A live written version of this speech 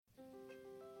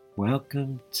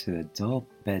Welcome to Adult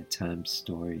Bedtime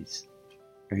Stories.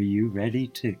 Are you ready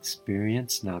to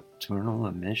experience nocturnal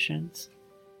emissions?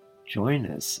 Join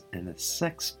us in a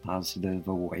sex-positive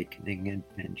awakening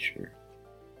adventure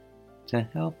to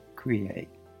help create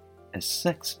a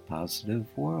sex-positive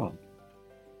world.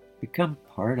 Become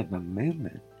part of a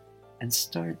movement and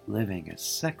start living a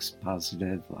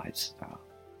sex-positive lifestyle,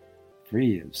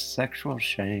 free of sexual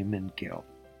shame and guilt.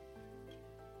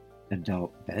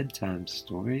 Adult Bedtime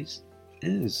Stories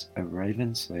is a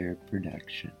Ravenslayer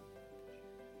production.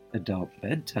 Adult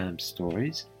Bedtime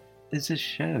Stories is a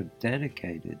show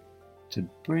dedicated to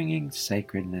bringing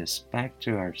sacredness back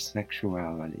to our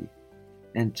sexuality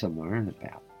and to learn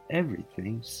about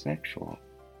everything sexual.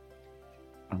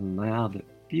 Allow the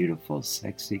beautiful,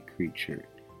 sexy creature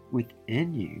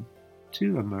within you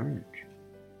to emerge.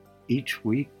 Each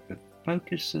week, the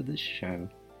focus of the show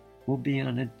will be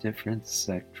on a different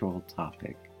sexual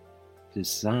topic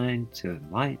designed to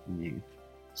enlighten you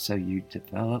so you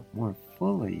develop more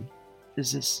fully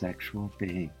as a sexual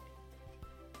being.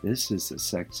 This is a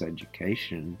sex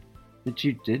education that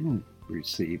you didn't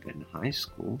receive in high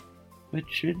school but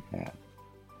should have.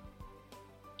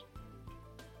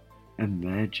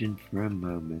 Imagine for a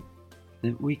moment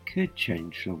that we could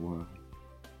change the world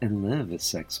and live a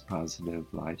sex-positive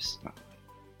lifestyle.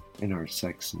 In our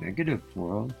sex-negative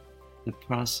world, the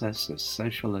process of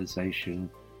socialization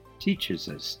teaches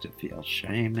us to feel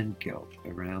shame and guilt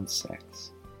around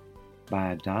sex.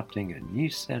 By adopting a new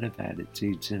set of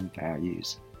attitudes and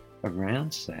values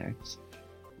around sex,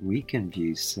 we can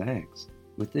view sex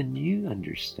with a new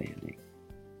understanding,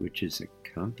 which is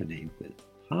accompanied with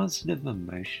positive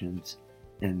emotions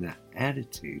and the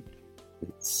attitude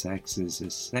that sex is a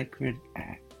sacred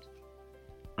act.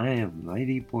 I am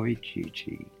Ladyboy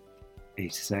Gigi, a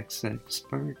sex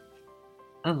expert,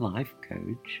 a life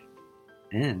coach,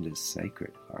 and a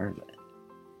sacred harlot.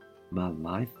 My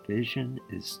life vision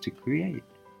is to create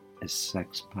a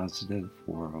sex-positive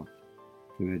world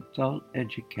through adult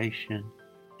education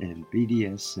and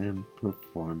BDSM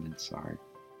performance art.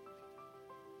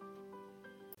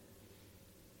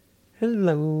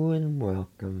 Hello and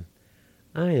welcome.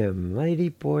 I am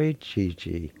Ladyboy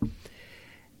Gigi,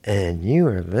 and you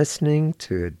are listening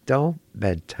to Adult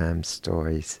Bedtime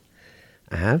Stories.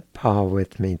 I have Paul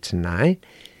with me tonight.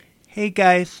 Hey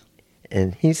guys.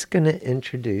 And he's going to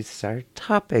introduce our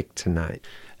topic tonight.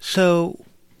 So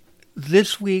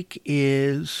this week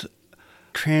is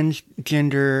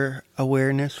Transgender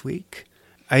Awareness Week.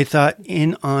 I thought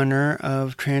in honor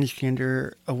of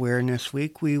Transgender Awareness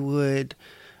Week, we would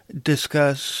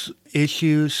discuss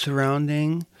issues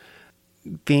surrounding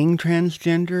being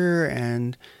transgender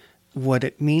and what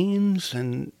it means,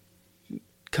 and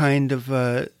kind of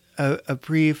a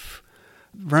brief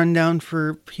rundown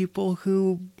for people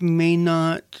who may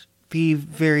not be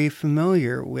very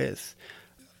familiar with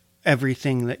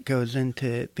everything that goes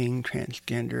into being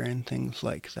transgender and things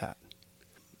like that.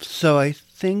 So I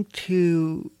think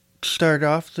to start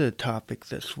off the topic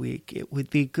this week, it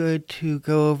would be good to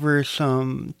go over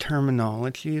some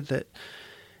terminology that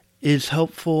is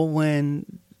helpful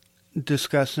when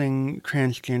discussing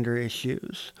transgender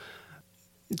issues.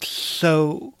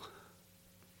 So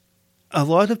a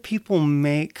lot of people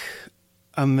make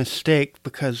a mistake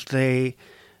because they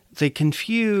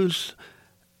confuse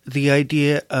the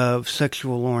idea of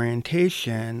sexual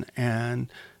orientation and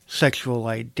sexual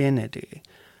identity.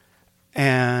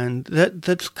 And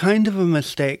that's kind of a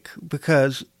mistake,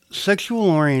 because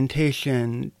sexual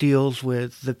orientation deals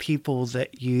with the people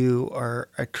that you are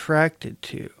attracted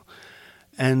to,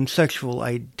 and sexual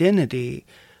identity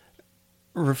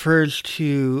refers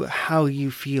to how you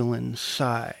feel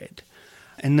inside.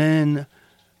 And then,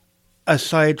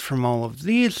 aside from all of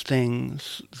these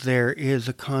things, there is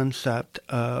a concept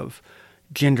of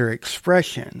gender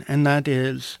expression, and that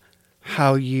is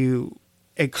how you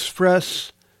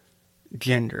express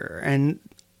gender. And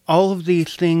all of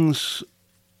these things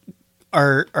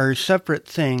are separate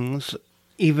things,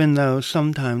 even though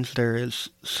sometimes there is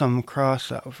some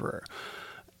crossover.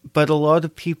 But a lot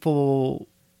of people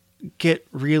get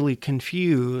really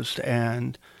confused,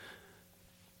 and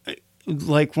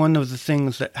like one of the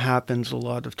things that happens a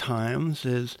lot of times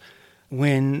is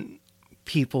when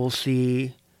people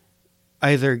see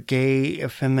either gay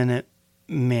effeminate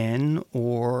men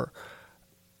or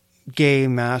gay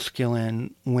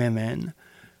masculine women,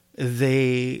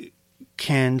 they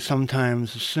can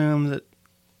sometimes assume that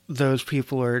those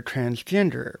people are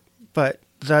transgender, but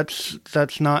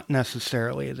that's not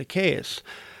necessarily the case.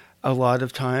 A lot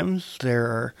of times there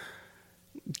are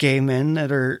gay men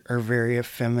that are very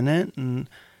effeminate and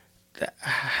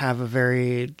have a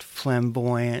very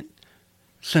flamboyant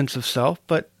sense of self,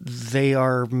 but they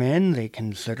are men, they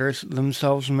consider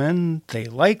themselves men, they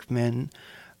like men,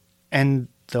 and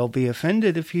they'll be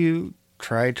offended if you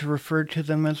try to refer to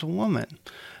them as a woman.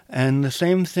 And the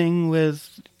same thing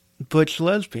with butch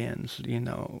lesbians.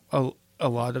 A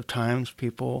lot of times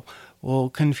people will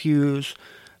confuse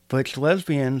butch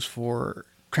lesbians for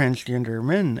transgender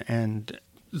men, and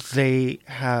they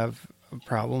have a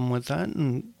problem with that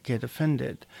and get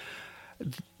offended.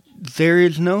 There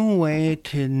is no way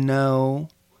to know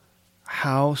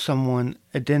how someone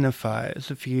identifies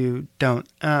if you don't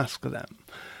ask them.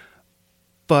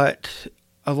 But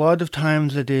a lot of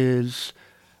times it is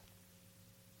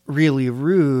really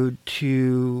rude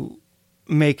to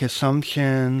make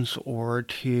assumptions or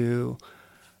to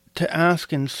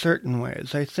ask in certain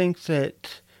ways. I think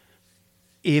that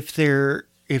if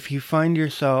you find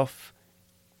yourself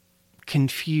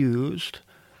confused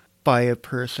by a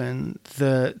person,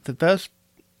 the best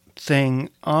thing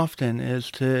often is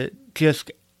to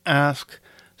just ask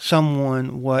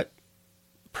someone what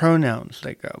pronouns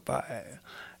they go by.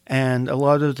 And a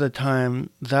lot of the time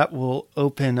that will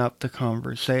open up the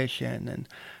conversation and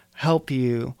help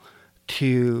you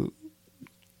to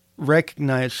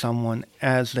recognize someone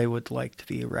as they would like to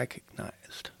be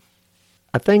recognized.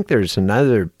 I think there's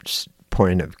another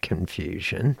point of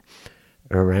confusion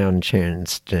around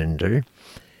transgender,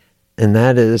 and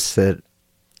that is that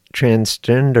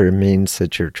transgender means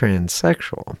that you're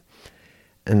transsexual.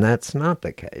 And that's not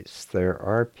the case. There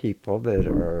are people that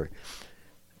are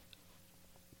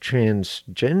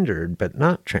transgendered but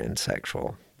not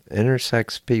transsexual.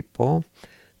 Intersex people,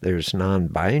 there's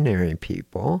non-binary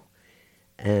people,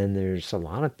 and there's a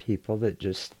lot of people that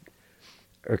just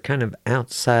are kind of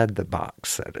outside the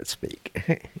box, so to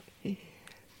speak.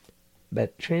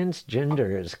 But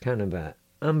transgender is kind of an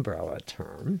umbrella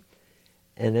term,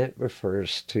 and it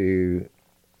refers to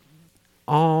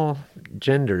all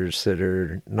genders that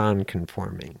are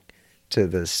non-conforming to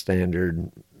the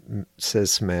standard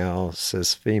cis male,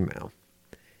 cis female.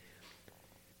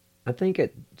 I think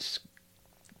it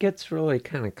gets really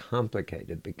kind of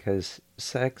complicated because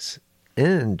sex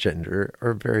and gender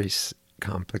are very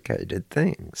complicated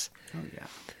things. Oh, yeah.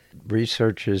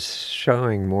 Research is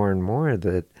showing more and more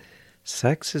that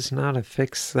sex is not a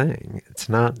fixed thing. It's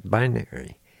not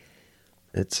binary.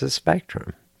 It's a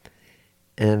spectrum.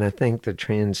 And I think the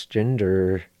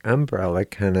transgender umbrella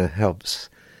kind of helps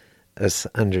us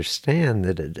understand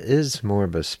that it is more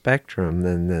of a spectrum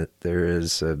than that there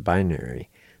is a binary,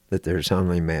 that there's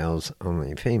only males,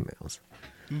 only females.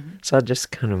 Mm-hmm. So I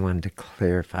just kind of wanted to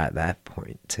clarify that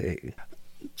point too.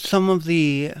 Some of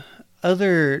the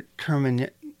other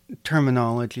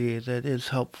terminology that is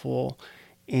helpful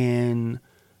in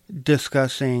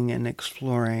discussing and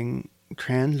exploring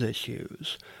trans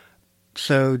issues.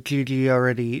 So Gigi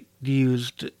already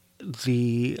used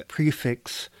the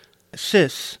prefix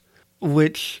cis,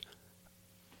 which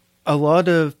a lot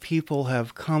of people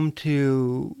have come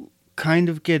to kind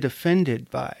of get offended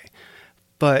by,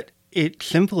 but it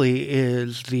simply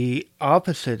is the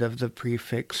opposite of the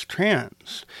prefix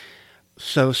trans.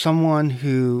 So someone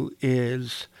who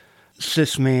is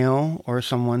cis male or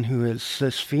someone who is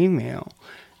cis female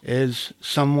is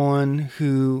someone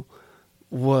who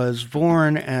was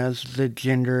born as the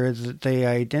gender that they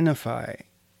identify,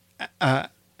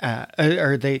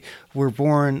 or they were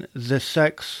born the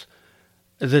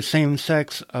same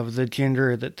sex of the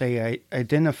gender that they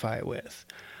identify with.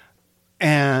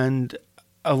 And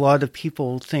a lot of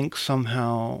people think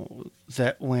somehow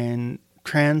that when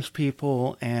trans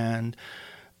people and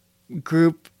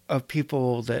group of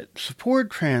people that support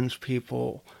trans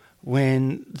people,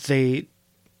 when they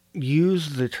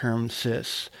use the term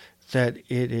cis, that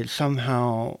it is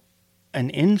somehow an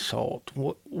insult,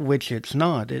 which it's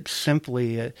not. It's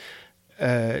simply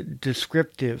a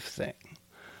descriptive thing.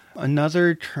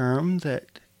 Another term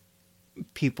that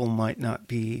people might not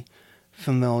be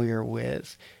familiar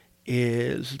with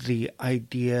is the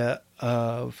idea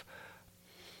of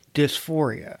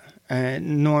dysphoria,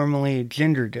 and normally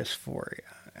gender dysphoria.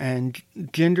 And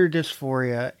gender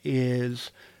dysphoria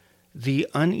is the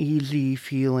uneasy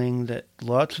feeling that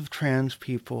lots of trans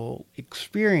people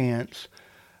experience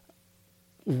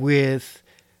with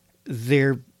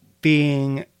there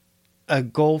being a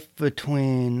gulf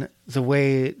between the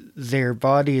way their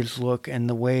bodies look and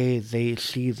the way they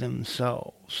see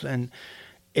themselves. And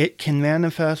it can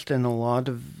manifest in a lot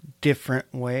of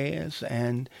different ways,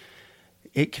 and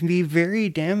it can be very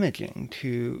damaging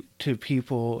to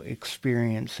people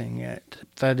experiencing it.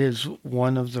 That is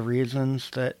one of the reasons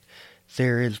that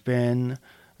there has been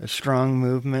a strong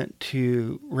movement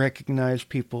to recognize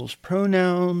people's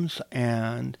pronouns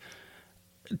and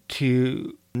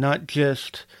to not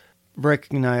just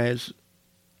recognize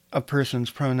a person's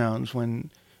pronouns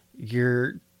when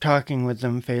you're talking with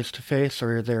them face to face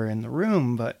or they're in the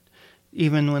room, but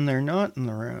even when they're not in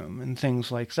the room and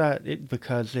things like that,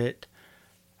 because it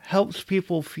helps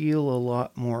people feel a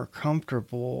lot more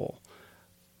comfortable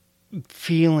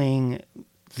feeling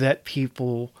that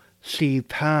people see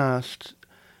past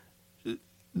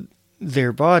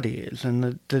their bodies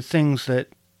and the things that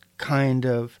kind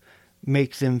of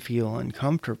make them feel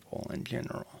uncomfortable in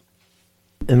general.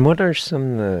 And what are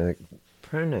some of the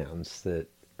pronouns that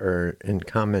are in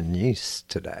common use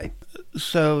today?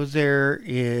 So there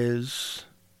is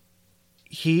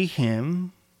he,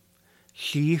 him,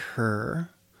 she, her.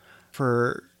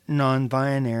 For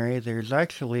non-binary, there's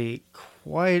actually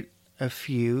quite a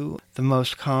few. The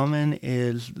most common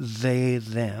is they,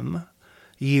 them,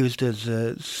 used as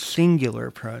a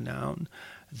singular pronoun.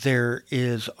 There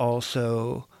is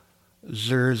also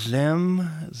zer, them.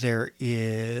 There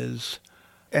is,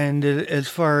 and as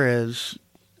far as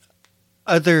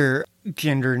other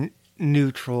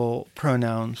gender-neutral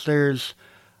pronouns, there's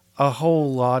a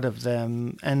whole lot of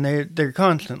them, and they're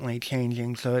constantly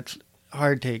changing, so it's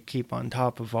hard to keep on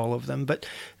top of all of them. But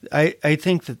I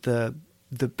think that the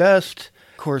best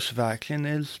course of action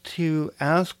is to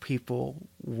ask people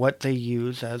what they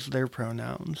use as their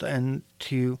pronouns and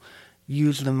to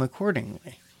use them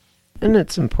accordingly. And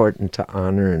it's important to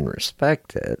honor and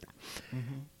respect it.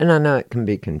 Mm-hmm. And I know it can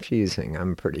be confusing.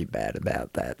 I'm pretty bad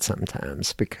about that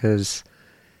sometimes because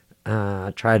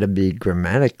I try to be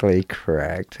grammatically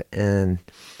correct, and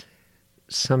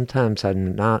sometimes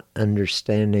I'm not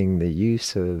understanding the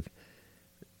use of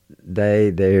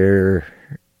they, their,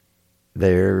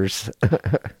 theirs.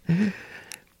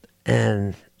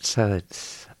 And so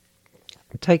it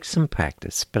takes some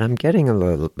practice, but I'm getting a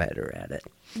little better at it.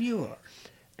 You are.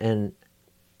 And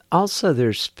also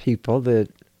there's people that,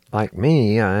 like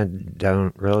me, I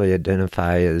don't really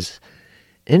identify as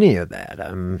any of that.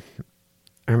 I'm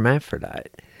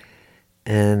hermaphrodite.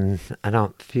 And I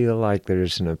don't feel like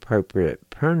there's an appropriate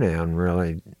pronoun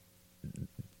really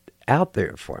out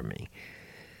there for me.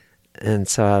 And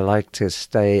so I like to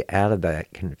stay out of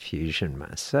that confusion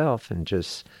myself and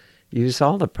just use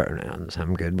all the pronouns.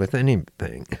 I'm good with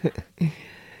anything.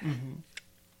 Mm-hmm.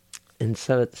 And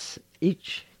so it's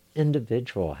each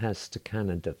individual has to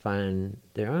kind of define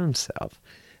their own self.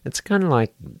 It's kind of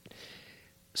like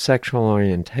sexual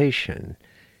orientation.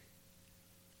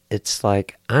 It's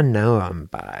like, I know I'm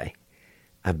bi.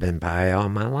 I've been bi all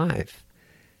my life.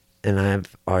 And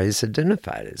I've always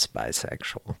identified as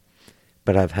bisexual.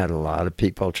 But I've had a lot of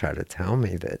people try to tell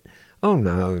me that, oh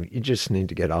no, you just need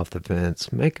to get off the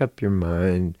fence, make up your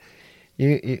mind.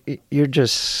 You're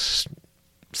just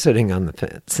sitting on the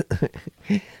fence.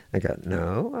 I go,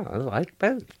 no, I like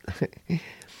both.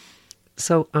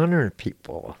 So honor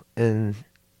people in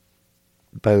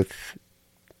both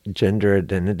gender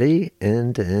identity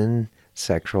and in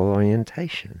sexual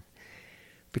orientation,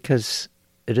 because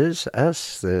it is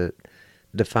us that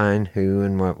define who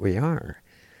and what we are.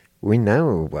 We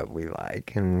know what we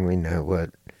like and we know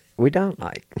what we don't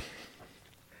like.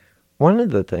 One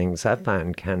of the things I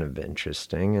find kind of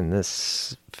interesting, and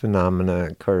this phenomena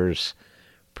occurs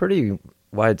pretty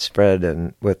widespread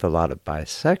and with a lot of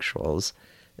bisexuals,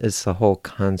 is the whole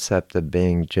concept of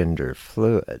being gender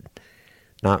fluid,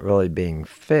 not really being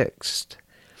fixed.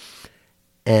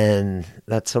 And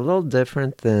that's a little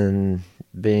different than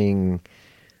being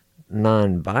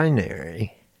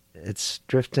non-binary. It's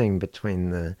drifting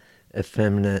between the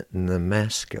effeminate and the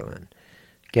masculine,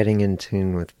 getting in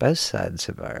tune with both sides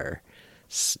of our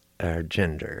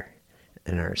gender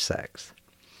and our sex.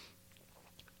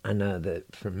 I know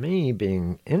that for me,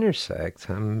 being intersex,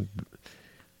 I'm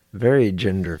very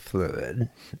gender fluid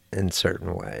in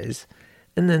certain ways.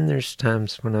 And then there's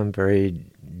times when I'm very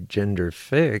gender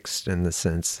fixed in the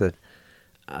sense that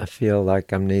I feel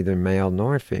like I'm neither male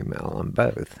nor female. I'm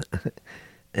both.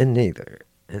 And neither.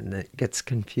 And it gets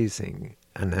confusing,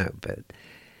 I know, but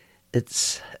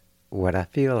it's what I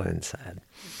feel inside.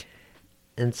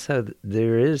 And so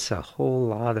there is a whole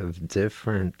lot of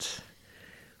different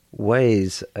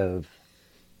ways of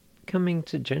coming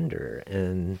to gender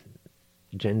and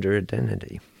gender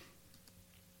identity.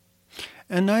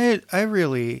 And I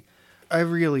really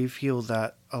feel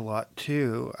that a lot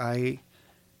too. I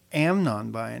am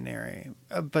non-binary,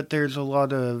 but there's a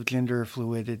lot of gender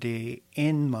fluidity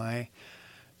in my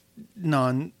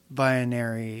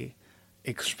non-binary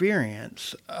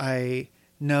experience. I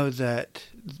know that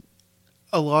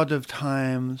a lot of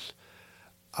times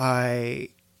I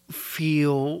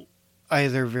feel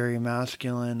either very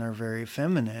masculine or very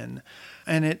feminine,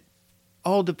 and it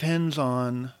all depends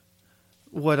on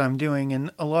what I'm doing. And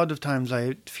a lot of times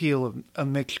I feel a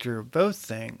mixture of both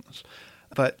things.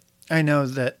 But I know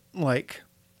that, like,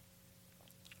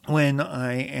 when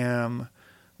I am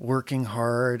working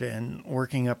hard and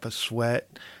working up a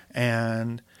sweat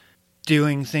and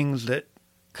doing things that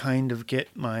kind of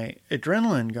get my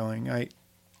adrenaline going,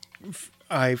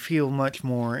 I feel much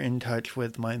more in touch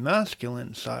with my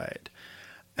masculine side.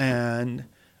 And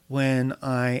when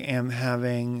I am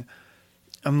having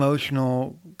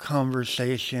emotional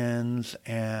conversations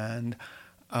and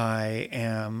I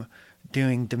am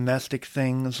doing domestic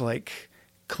things like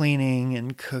cleaning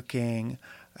and cooking,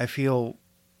 I feel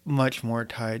much more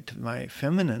tied to my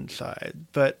feminine side.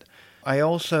 But I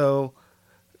also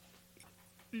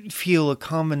feel a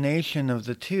combination of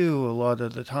the two a lot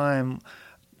of the time,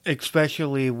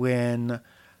 especially when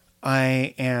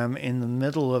I am in the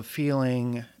middle of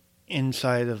feeling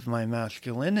inside of my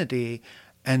masculinity,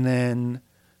 and then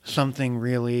something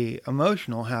really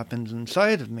emotional happens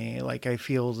inside of me. Like I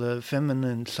feel the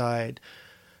feminine side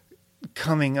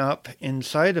coming up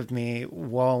inside of me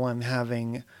while I'm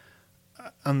having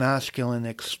a masculine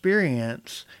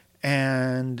experience.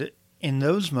 And in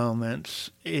those moments,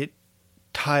 it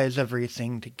ties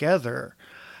everything together.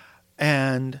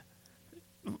 And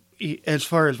as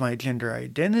far as my gender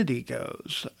identity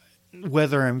goes,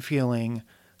 whether I'm feeling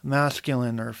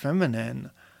masculine or feminine,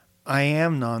 I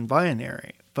am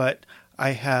non-binary, but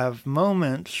I have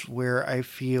moments where I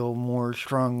feel more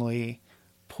strongly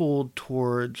pulled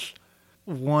towards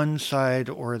one side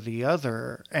or the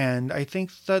other. And I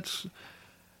think that's,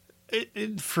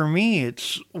 for me,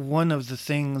 it's one of the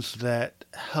things that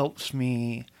helps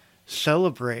me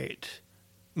celebrate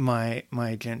my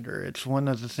gender. It's one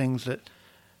of the things that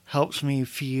helps me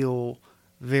feel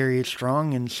very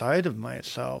strong inside of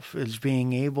myself, is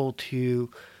being able to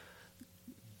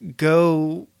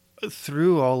go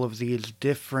through all of these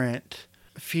different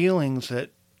feelings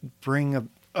that bring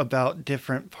about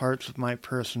different parts of my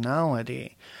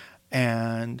personality,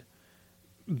 and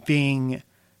being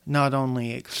not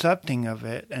only accepting of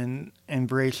it and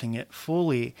embracing it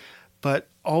fully, but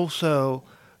also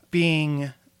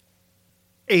being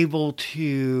able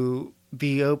to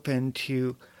be open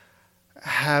to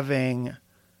having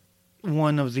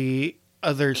one of the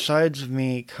other sides of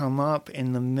me come up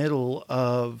in the middle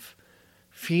of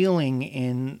feeling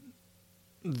in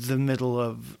the middle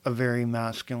of a very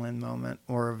masculine moment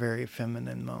or a very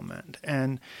feminine moment.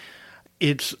 And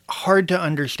it's hard to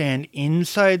understand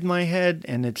inside my head,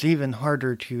 and it's even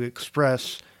harder to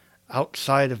express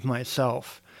outside of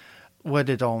myself what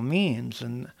it all means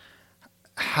and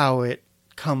how it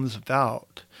comes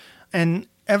about. And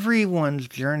everyone's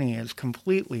journey is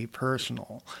completely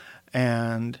personal,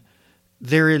 and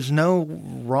there is no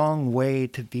wrong way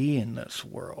to be in this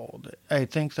world. I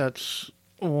think that's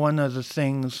one of the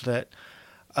things that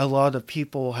a lot of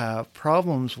people have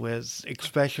problems with,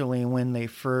 especially when they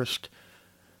first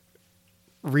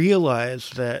realize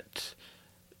that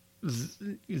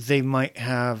they might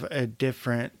have a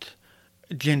different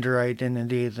gender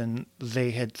identity than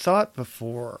they had thought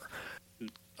before.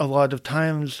 A lot of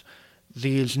times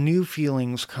these new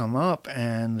feelings come up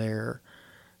and they're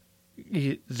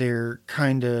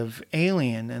kind of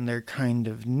alien and they're kind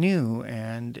of new,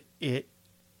 and it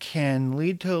can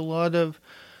lead to a lot of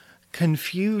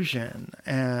confusion.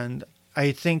 And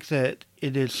I think that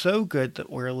it is so good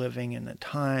that we're living in a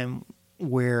time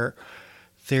where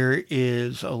there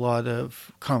is a lot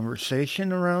of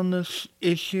conversation around this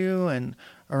issue and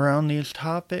around these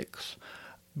topics,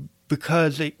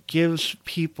 because it gives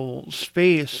people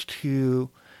space to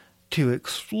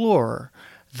explore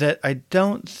that I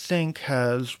don't think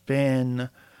has been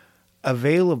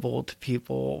available to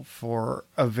people for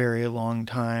a very long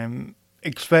time,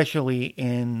 especially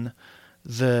in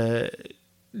the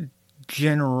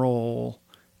general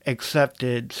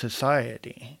accepted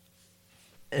society.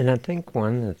 And I think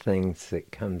one of the things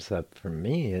that comes up for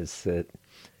me is that,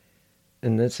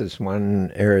 and this is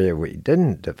one area we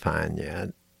didn't define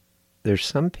yet, there's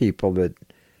some people that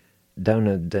don't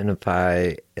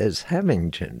identify as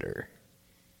having gender.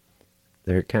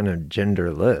 They're kind of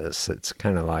genderless. It's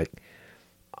kind of like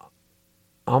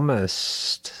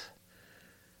almost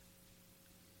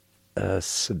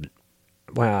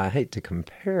well, I hate to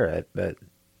compare it, but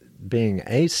being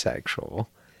asexual.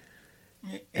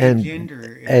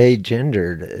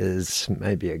 Agendered is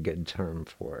maybe a good term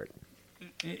for it.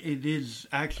 It is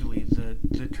actually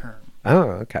the term. Oh,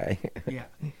 okay. Yeah.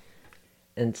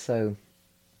 And so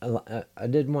I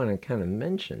did want to kind of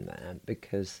mention that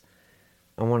because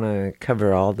I want to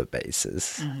cover all the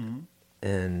bases. Mm-hmm.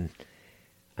 And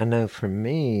I know for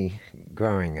me,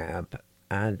 growing up,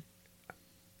 I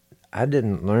I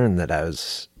didn't learn that I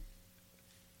was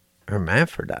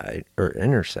hermaphrodite or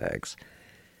intersex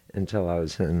until I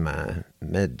was in my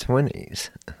mid-20s,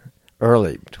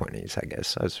 early 20s, I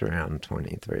guess. I was around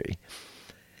 23.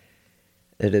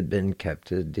 It had been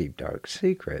kept a deep, dark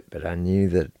secret, but I knew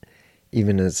that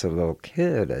even as a little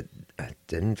kid, I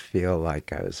didn't feel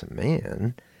like I was a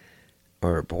man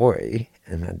or a boy,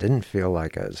 and I didn't feel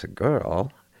like I was a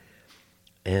girl,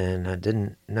 and I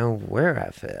didn't know where I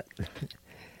fit.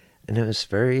 And it was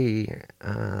very,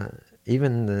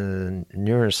 even the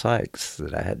neuropsychs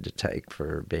that I had to take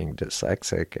for being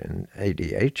dyslexic and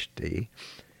ADHD,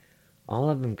 all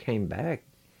of them came back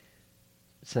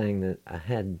saying that I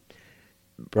had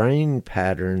brain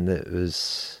pattern that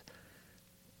was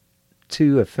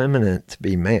too effeminate to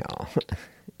be male.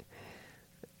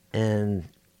 And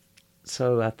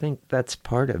so I think that's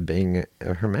part of being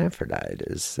a hermaphrodite,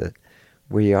 is that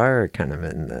we are kind of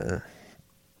in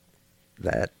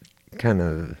that kind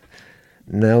of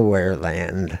nowhere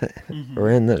land.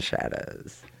 We're in the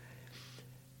shadows.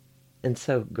 And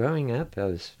so growing up, I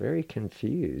was very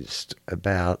confused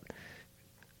about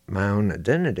my own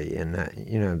identity. And,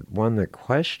 one of the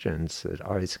questions that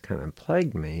always kind of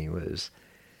plagued me was,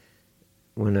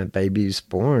 when a baby's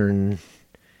born,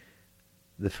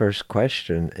 the first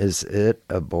question, is it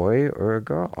a boy or a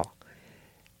girl?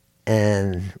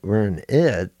 And we're an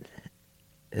it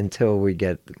until we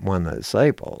get one of those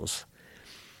labels.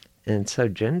 And so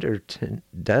gender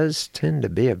does tend to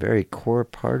be a very core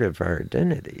part of our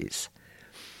identities.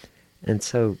 And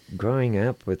so growing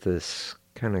up with this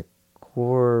kind of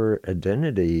core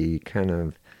identity kind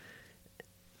of,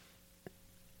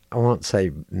 I won't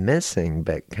say missing,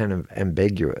 but kind of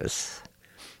ambiguous,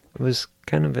 was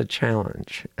kind of a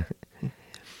challenge.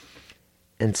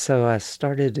 And so I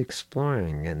started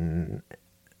exploring, and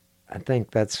I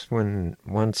think that's when,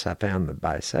 once I found the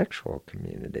bisexual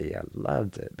community, I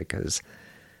loved it because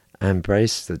I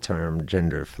embraced the term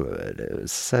gender fluid. It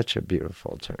was such a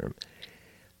beautiful term.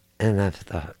 And I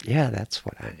thought, yeah, that's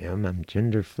what I am. I'm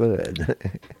gender fluid.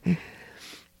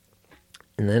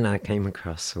 And then I came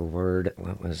across the word,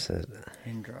 what was it?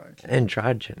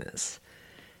 Androgynous.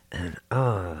 And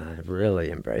I really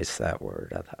embraced that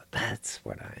word. I thought, that's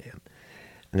what I am.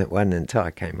 And it wasn't until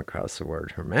I came across the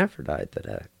word hermaphrodite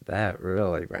that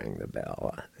really rang the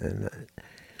bell.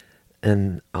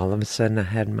 And all of a sudden I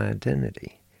had my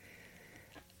identity.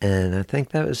 And I think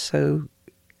that was so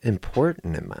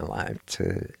important in my life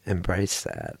to embrace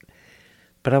that.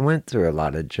 But I went through a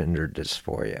lot of gender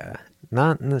dysphoria,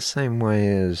 not in the same way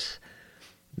as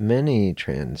many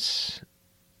transgender,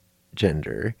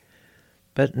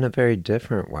 but in a very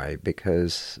different way,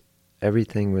 because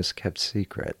everything was kept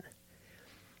secret.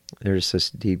 There's this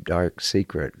deep, dark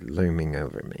secret looming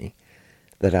over me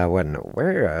that I wasn't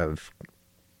aware of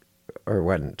or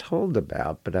wasn't told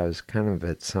about, but I was kind of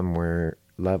at somewhere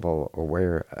level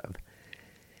aware of.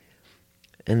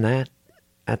 And that,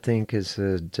 I think, is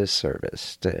a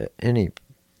disservice to any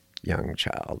young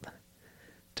child.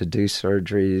 To do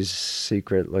surgeries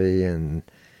secretly and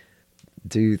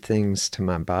do things to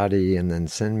my body and then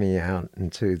send me out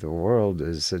into the world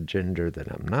as a gender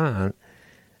that I'm not,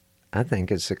 I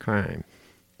think it's a crime.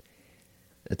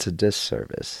 It's a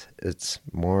disservice. It's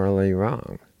morally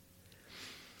wrong.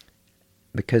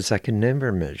 Because I could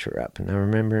never measure up. And I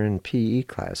remember in PE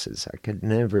classes, I could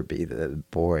never be the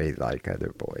boy like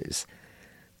other boys.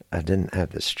 I didn't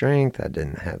have the strength. I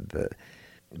didn't have the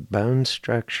bone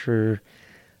structure.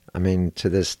 I mean, to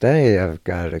this day, I've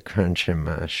got a crunch in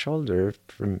my shoulder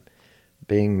from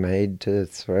being made to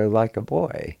throw like a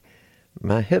boy.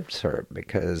 My hips hurt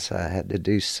because I had to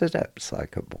do sit-ups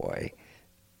like a boy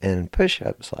and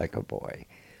push-ups like a boy.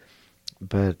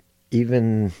 But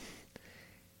even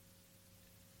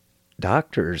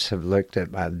doctors have looked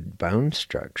at my bone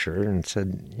structure and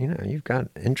said, you've got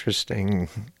interesting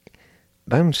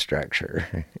bone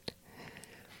structure.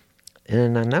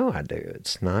 And I know I do.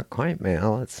 It's not quite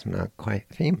male. It's not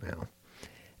quite female.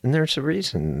 And there's a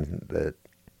reason that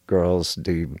girls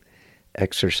do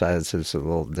exercises a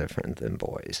little different than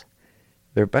boys.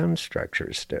 Their bone structure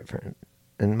is different,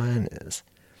 and mine is.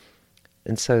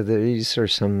 And so these are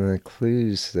some of the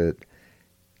clues that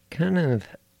kind of,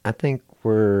 I think,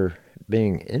 where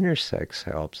being intersex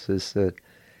helps, is that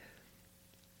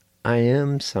I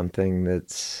am something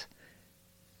that's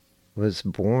was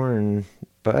born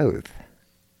both,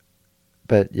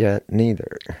 but yet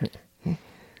neither,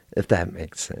 if that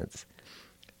makes sense.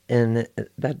 And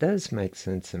that does make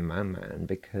sense in my mind,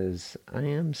 because I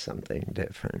am something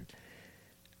different.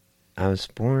 I was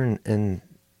born, and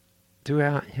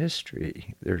throughout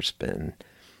history, there's been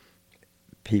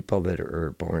people that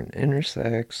are born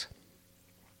intersex,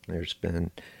 There's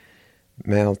been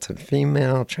male to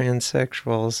female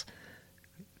transsexuals,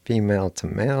 female to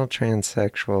male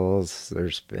transsexuals.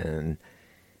 There's been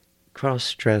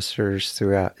cross-dressers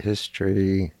throughout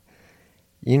history.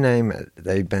 You name it,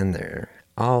 they've been there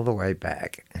all the way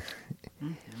back.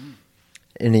 Mm-hmm.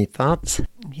 Any thoughts?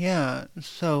 Yeah,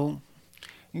 so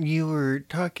you were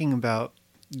talking about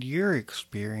your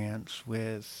experience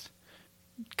with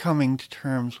coming to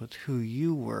terms with who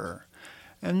you were.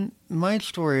 And my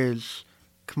story is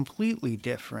completely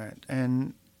different.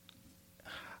 And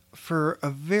for a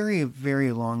very,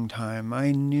 very long time,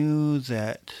 I knew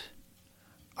that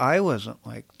I wasn't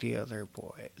like the other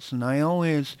boys. And I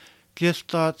always just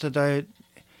thought that I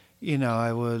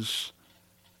was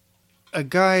a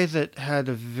guy that had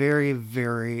a very,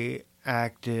 very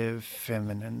active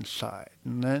feminine side.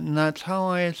 And that's how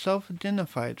I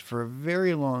self-identified for a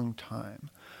very long time.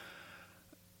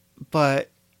 But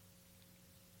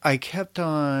I kept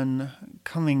on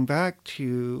coming back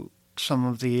to some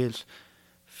of these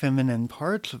feminine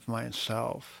parts of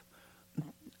myself.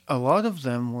 A lot of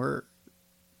them were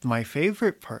my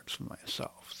favorite parts of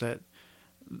myself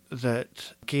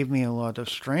that gave me a lot of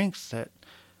strength.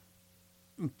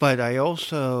 But I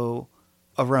also,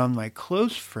 around my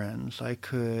close friends, I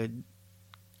could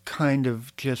kind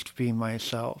of just be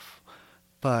myself.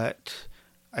 But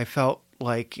I felt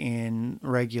like in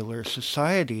regular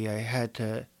society, I had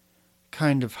to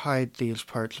kind of hide these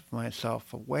parts of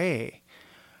myself away.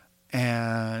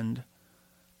 And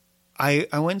I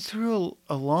went through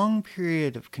a long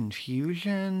period of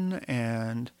confusion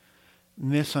and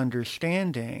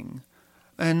misunderstanding.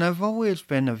 And I've always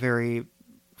been a very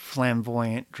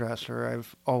flamboyant dresser.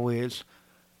 I've always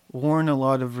worn a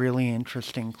lot of really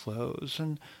interesting clothes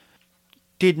and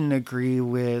didn't agree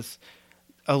with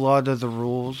a lot of the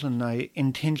rules, and I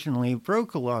intentionally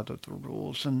broke a lot of the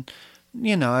rules. And,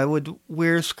 I would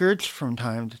wear skirts from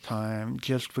time to time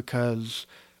just because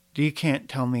you can't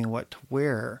tell me what to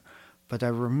wear. But I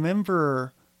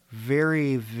remember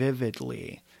very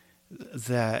vividly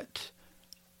that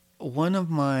one of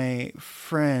my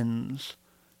friends,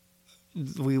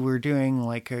 we were doing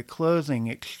like a clothing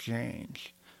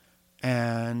exchange,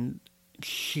 and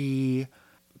she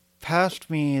passed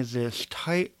me this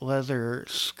tight leather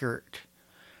skirt,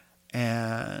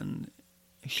 and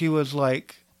she was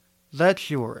like, "That's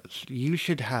yours. You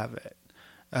should have it.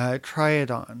 Try it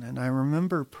on." And I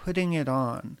remember putting it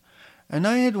on. And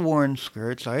I had worn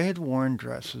skirts. I had worn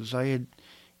dresses. I had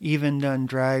even done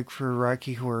drag for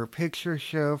Rocky Horror Picture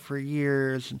Show for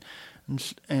years,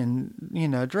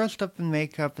 and dressed up in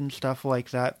makeup and stuff like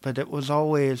that. But it was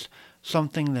always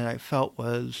something that I felt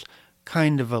was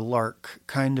kind of a lark,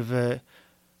 kind of a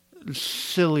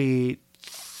silly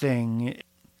thing.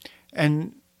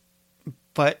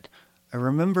 But I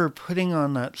remember putting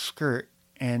on that skirt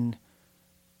and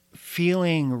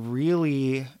feeling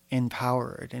really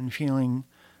empowered and feeling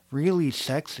really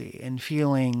sexy and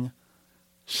feeling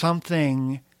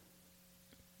something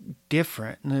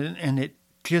different, and it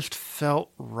just felt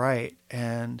right.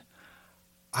 And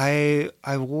I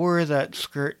wore that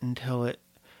skirt until it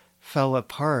fell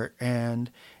apart, and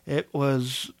it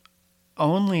was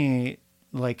only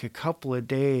like a couple of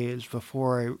days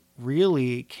before I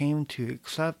really came to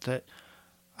accept that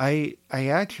I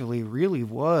actually really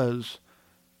was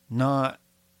not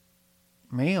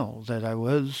male, that I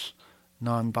was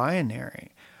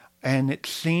non-binary. And it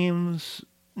seems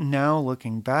now,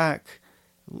 looking back,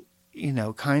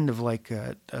 kind of like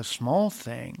a small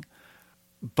thing,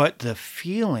 but the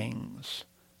feelings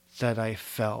that I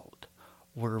felt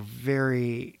were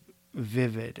very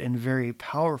vivid and very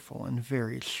powerful and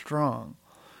very strong.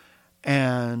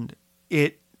 And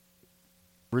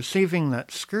receiving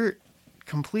that skirt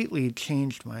completely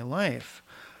changed my life.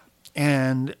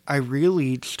 And I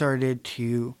really started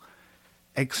to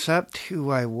accept who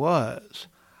I was.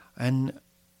 And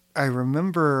I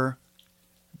remember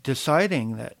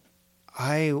deciding that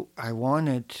I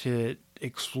wanted to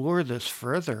explore this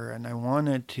further, and I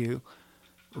wanted to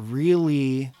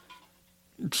really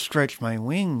stretch my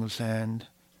wings and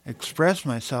express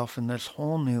myself in this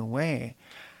whole new way.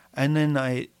 And then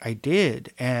I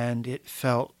did, and it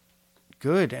felt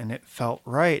good, and it felt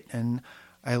right, and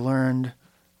I learned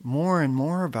more and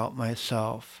more about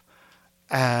myself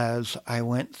as I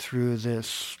went through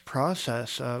this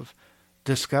process of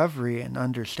discovery and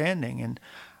understanding. And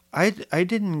I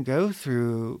didn't go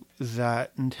through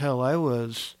that until I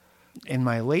was in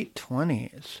my late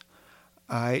 20s.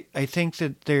 I think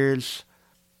that there's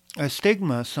a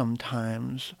stigma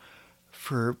sometimes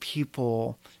for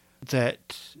people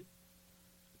that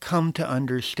come to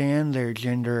understand their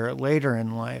gender later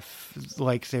in life,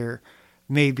 like they're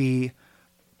maybe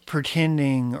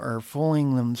pretending or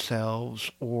fooling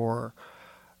themselves, or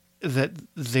that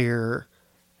their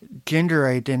gender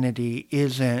identity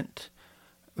isn't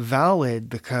valid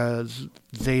because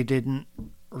they didn't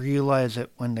realize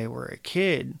it when they were a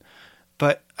kid.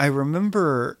 But I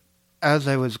remember as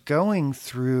I was going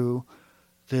through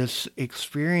this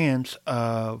experience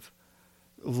of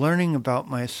learning about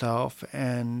myself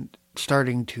and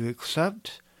starting to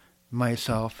accept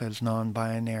myself as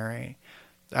non-binary,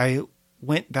 I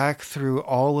went back through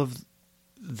all of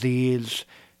these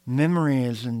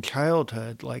memories in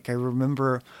childhood. Like, I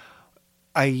remember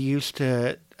I used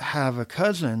to have a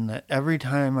cousin that every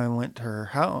time I went to her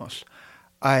house,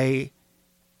 I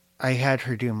had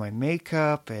her do my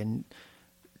makeup and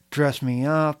dress me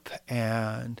up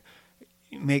and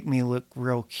make me look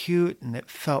real cute, and it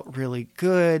felt really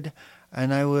good.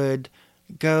 And I would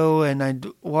go and I'd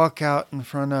walk out in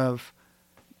front of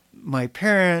my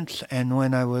parents, and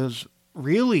when I was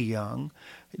really young,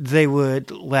 they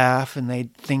would laugh and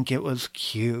they'd think it was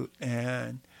cute,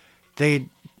 and they'd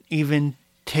even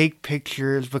take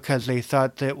pictures because they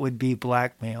thought that would be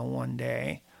blackmail one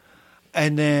day.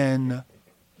 And then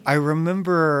I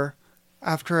remember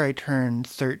after I turned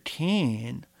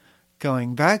 13,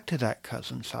 going back to that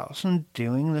cousin's house and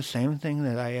doing the same thing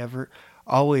that I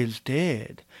always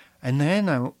did. And then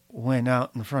I went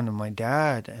out in front of my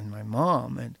dad and my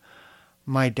mom, and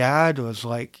my dad was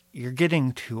like, "You're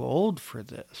getting too old for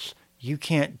this. You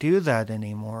can't do that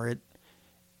anymore.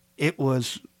 It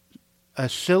was a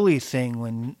silly thing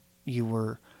when you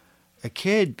were a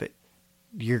kid, but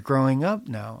you're growing up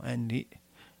now, and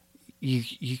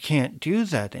you can't do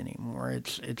that anymore.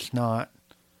 It's not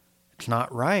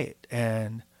right."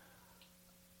 And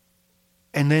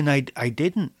then I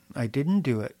didn't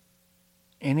do it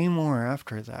anymore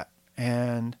after that.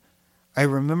 And I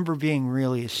remember being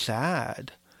really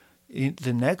sad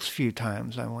the next few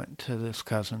times I went to this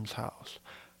cousin's house,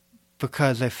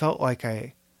 because I felt like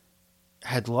I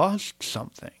had lost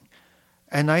something.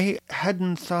 And I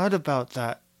hadn't thought about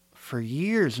that for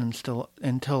years until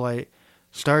I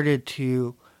started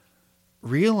to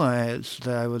realize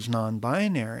that I was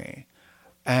non-binary,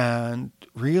 and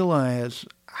realize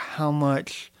how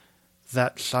much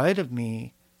that side of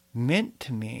me meant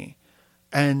to me,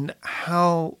 and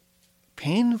how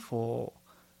painful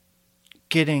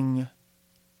getting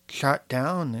shot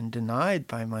down and denied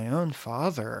by my own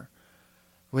father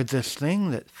with this thing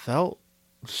that felt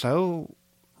so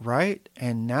right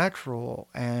and natural,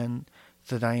 and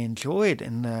that I enjoyed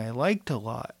and that I liked a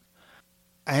lot.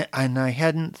 And I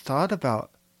hadn't thought about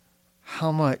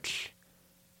how much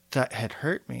that had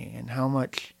hurt me and how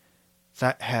much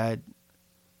that had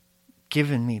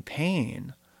given me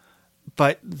pain.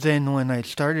 But then when I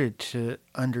started to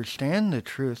understand the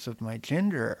truth of my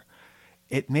gender,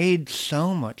 it made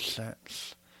so much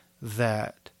sense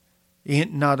that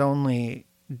it not only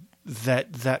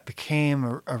that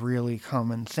became a really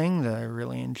common thing that I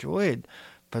really enjoyed,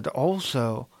 but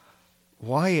also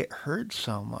why it hurt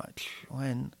so much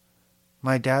when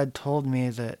my dad told me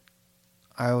that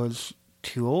I was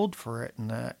too old for it and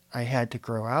that I had to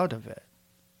grow out of it.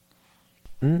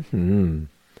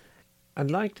 I'd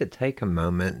like to take a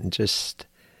moment and just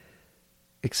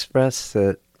express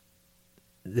that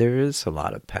there is a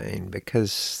lot of pain,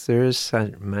 because there is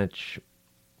so much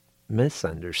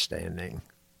misunderstanding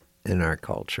in our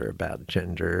culture about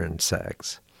gender and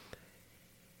sex.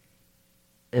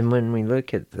 And when we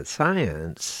look at the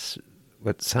science,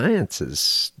 what science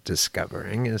is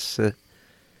discovering is that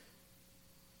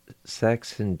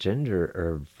sex and gender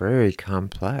are very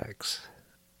complex.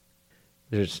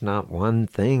 There's not one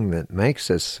thing that makes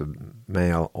us a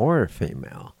male or a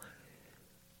female.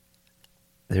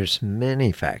 There's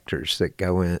many factors that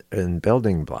go in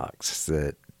building blocks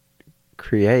that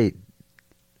create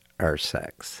our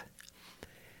sex.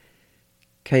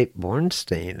 Kate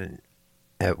Bornstein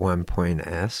at one point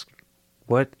asked,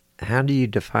 how do you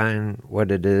define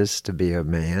what it is to be a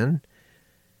man?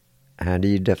 How do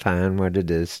you define what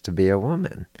it is to be a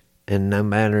woman? And no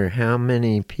matter how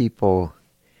many people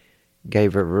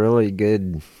gave her really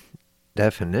good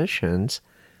definitions,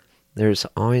 there's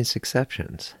always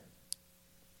exceptions.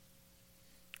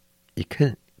 You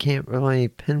can't really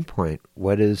pinpoint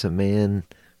what is a man,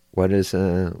 what is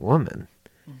a woman.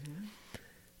 Mm-hmm.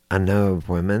 I know of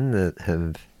women that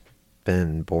have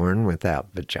been born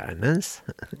without vaginas,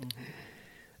 mm-hmm.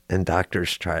 and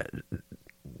doctors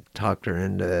talked her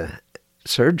into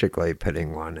surgically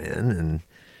putting one in, and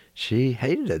she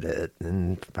hated it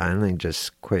and finally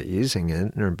just quit using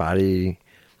it, and her body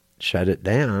shut it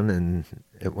down and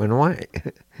it went away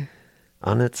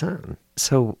on its own.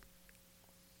 So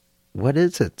what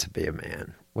is it to be a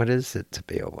man? What is it to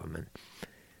be a woman?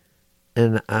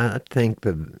 And I think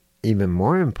the even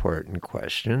more important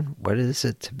question, what is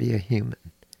it to be a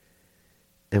human?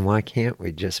 And why can't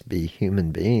we just be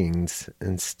human beings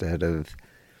instead of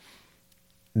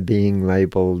being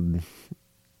labeled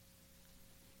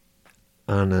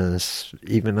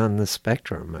even on the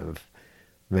spectrum of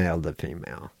male to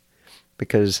female?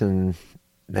 Because in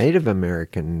Native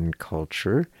American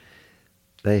culture,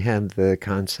 they have the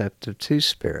concept of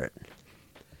two-spirit.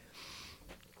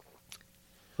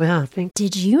 Well, I think...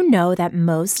 Did you know that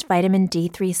most vitamin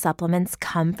D3 supplements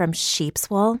come from sheep's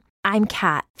wool? I'm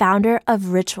Kat, founder of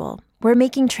Ritual. We're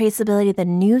making traceability the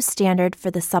new standard for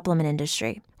the supplement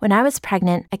industry. When I was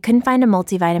pregnant, I couldn't find a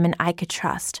multivitamin I could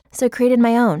trust, so I created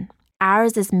my own.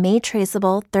 Ours is made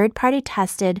traceable, third-party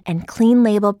tested, and clean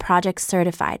label project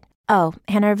certified. Oh,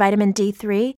 and our vitamin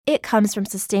D3, it comes from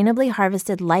sustainably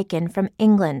harvested lichen from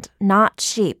England, not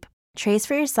sheep. Trace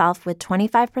for yourself with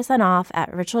 25% off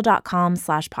at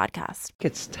ritual.com/podcast.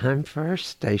 It's time for our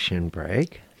station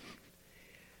break.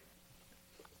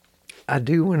 I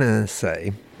do want to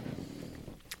say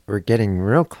we're getting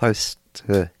real close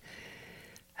to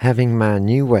having my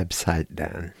new website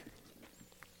done.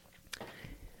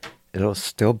 It'll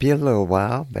still be a little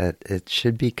while, but it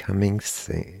should be coming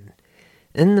soon.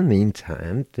 In the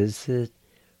meantime, visit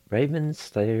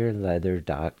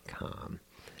ravenslayerleather.com.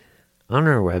 On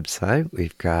our website,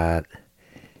 we've got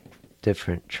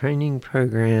different training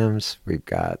programs.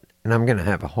 And I'm going to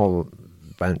have a whole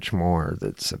bunch more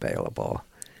that's available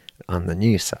on the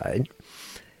new side.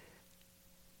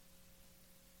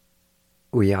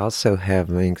 We also have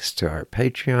links to our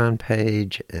Patreon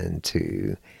page and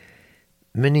to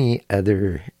many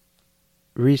other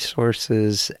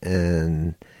resources,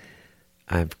 and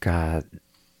I've got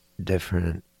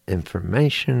different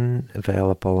information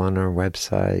available on our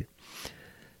website.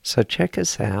 So check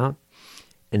us out,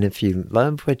 and if you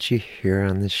love what you hear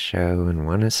on the show and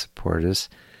want to support us,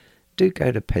 do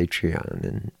go to Patreon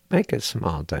and make a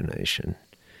small donation.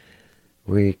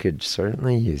 We could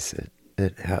certainly use it.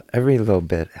 Every little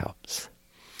bit helps.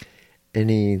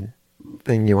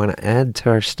 Anything you want to add to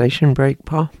our station break,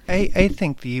 Paul? I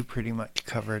think that you pretty much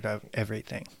covered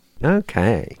everything.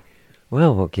 Okay.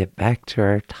 Well, we'll get back to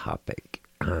our topic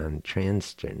on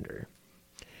transgender.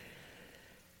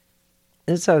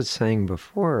 As I was saying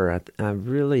before, I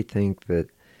really think that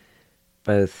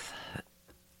both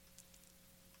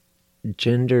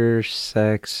gender,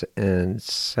 sex, and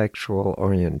sexual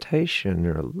orientation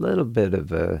are a little bit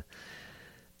of a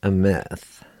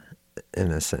myth,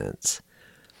 in a sense.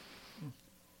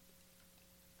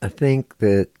 I think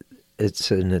that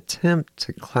it's an attempt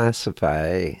to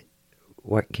classify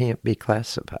what can't be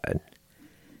classified.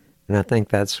 And I think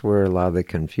that's where a lot of the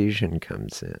confusion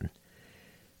comes in.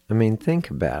 I mean, think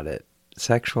about it.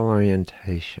 Sexual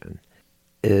orientation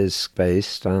is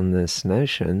based on this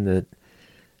notion that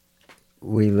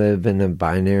we live in a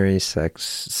binary sex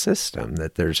system,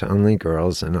 that there's only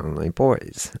girls and only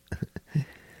boys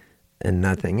and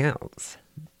nothing else.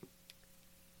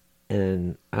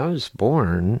 And I was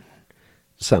born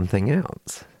something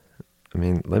else. I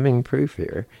mean, living proof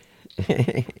here.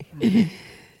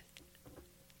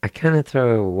 I kind of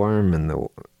throw a worm in the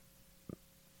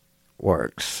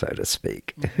works, so to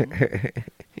speak,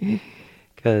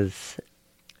 because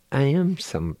I am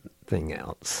something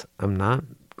else. I'm not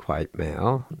quite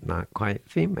male, not quite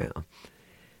female.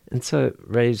 And so it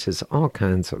raises all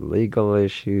kinds of legal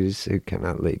issues. Who can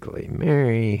I legally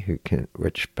marry?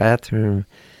 Which bathroom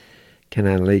can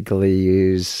I legally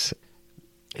use?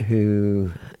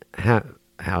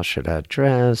 How should I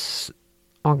dress?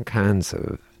 All kinds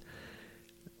of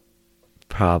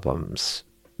problems,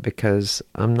 because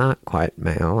I'm not quite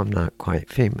male, I'm not quite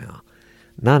female.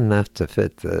 Not enough to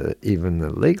fit even the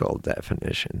legal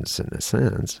definitions, in a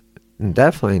sense, and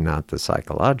definitely not the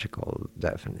psychological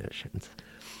definitions.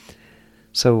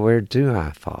 So where do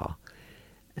I fall?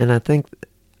 And I think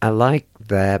I like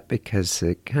that because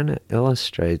it kind of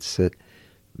illustrates that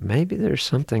maybe there's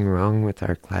something wrong with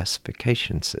our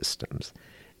classification systems,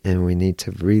 and we need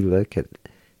to relook at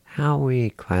how we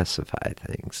classify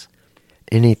things.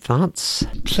 Any thoughts?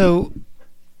 So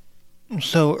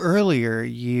earlier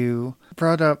you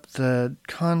brought up the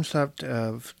concept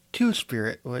of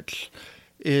two-spirit, which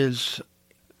is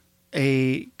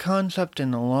a concept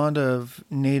in a lot of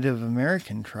Native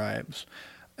American tribes.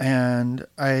 And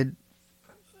I'd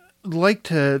like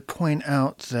to point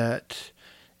out that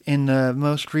in the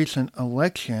most recent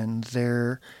election,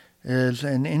 there is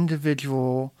an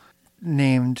individual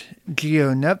named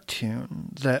Geo Neptune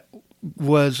that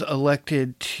was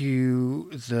elected to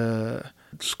the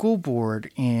school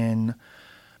board in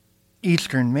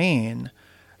Eastern Maine,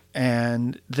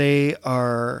 and they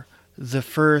are the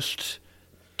first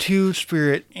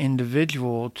two-spirit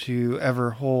individual to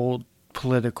ever hold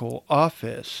political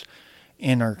office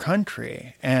in our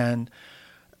country. And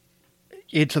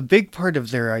it's a big part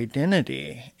of their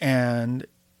identity. And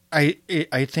I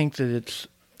think that it's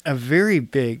a very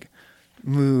big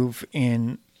move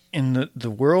in the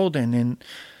world and in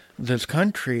this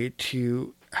country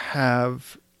to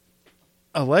have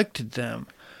elected them.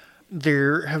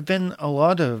 There have been a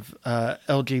lot of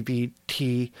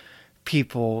LGBT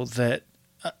people that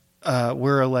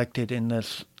were elected in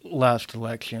this last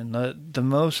election, the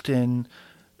most in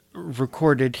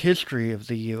recorded history of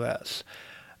the U.S.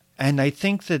 And I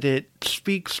think that it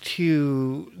speaks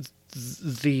to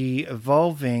the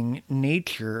evolving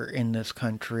nature in this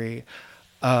country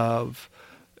of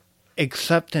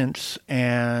acceptance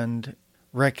and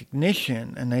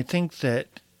recognition. And I think that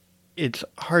it's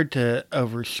hard to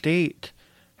overstate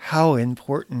how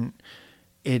important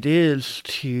it is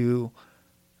to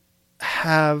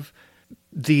have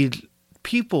these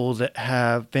people that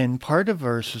have been part of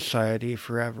our society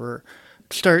forever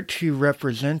start to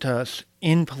represent us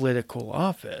in political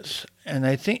office. And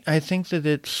I think that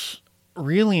it's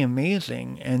really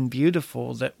amazing and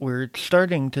beautiful that we're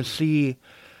starting to see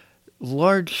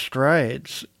large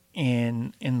strides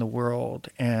in the world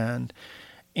and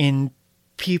in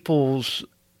people's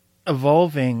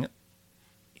evolving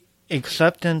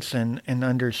acceptance and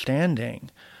understanding.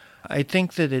 I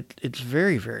think that it's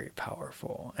very, very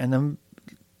powerful, and I'm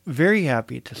very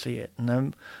happy to see it, and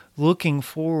I'm looking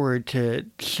forward to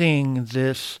seeing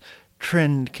this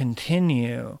trend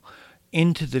continue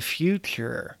into the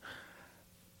future,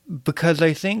 because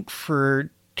I think for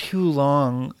too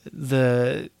long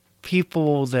the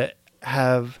people that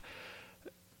have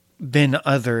been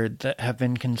othered, that have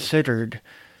been considered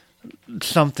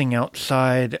something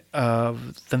outside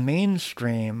of the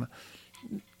mainstream,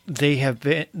 they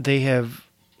have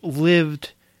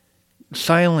lived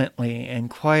silently and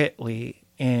quietly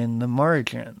in the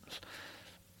margins.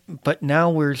 But now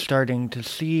we're starting to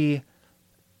see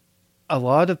a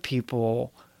lot of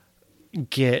people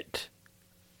get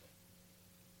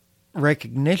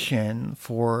recognition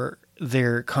for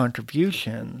their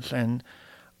contributions, and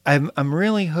I'm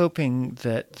really hoping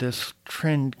that this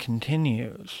trend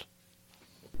continues.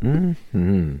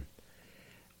 Mm-hmm.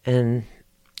 And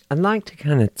I'd like to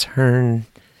kind of turn,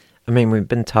 we've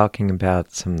been talking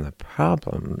about some of the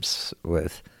problems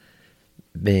with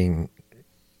being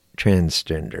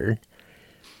transgendered,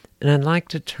 and I'd like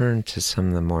to turn to some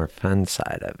of the more fun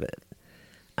side of it.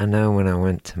 I know when I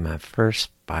went to my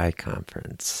first bi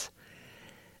conference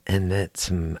and met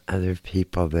some other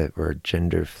people that were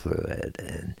gender fluid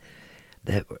and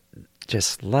that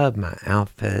just loved my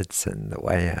outfits and the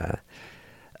way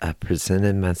I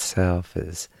presented myself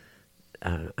as,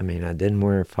 I didn't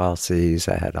wear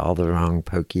falsies, I had all the wrong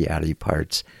pokey outy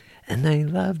parts, and they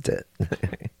loved it.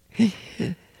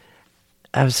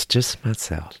 I was just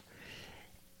myself.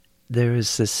 There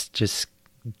was this just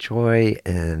joy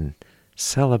and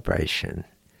celebration,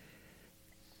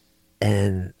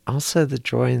 and also the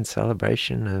joy and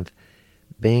celebration of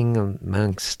being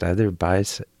amongst other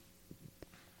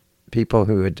people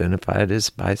who identified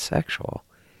as bisexual.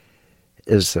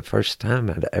 It was the first time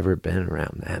I'd ever been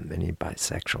around that many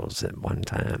bisexuals at one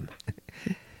time.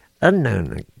 I'd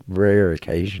known a rare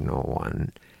occasional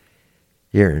one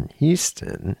here in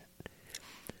Houston,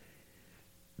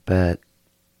 but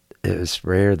it was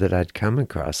rare that I'd come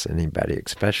across anybody,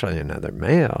 especially another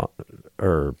male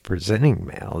or presenting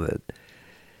male, that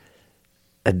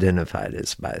identified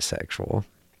as bisexual.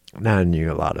 Now, I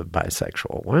knew a lot of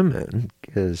bisexual women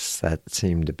because that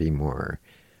seemed to be more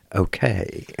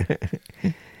okay.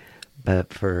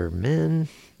 But for men,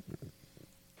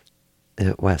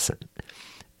 it wasn't.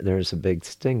 There's a big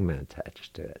stigma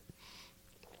attached to it.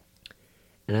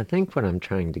 And I think what I'm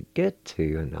trying to get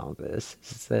to in all this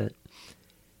is that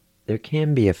there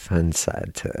can be a fun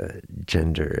side to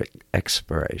gender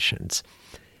explorations.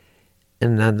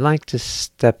 And I'd like to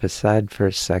step aside for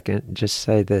a second and just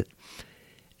say that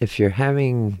if you're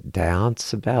having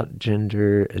doubts about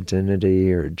gender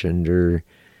identity or gender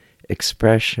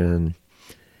expression,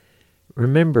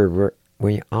 remember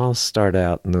we all start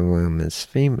out in the womb as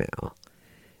female,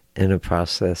 and a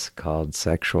process called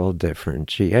sexual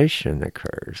differentiation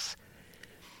occurs.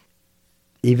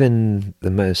 Even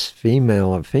the most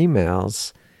female of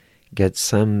females get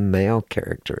some male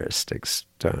characteristics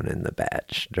thrown in the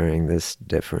batch during this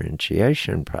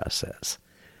differentiation process.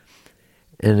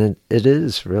 And it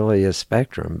is really a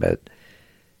spectrum, but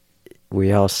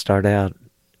we all start out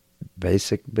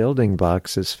basic building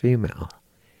blocks as female.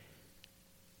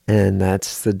 And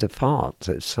that's the default.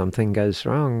 If something goes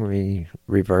wrong, we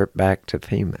revert back to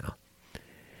female.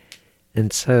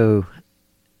 And so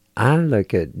I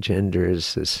look at gender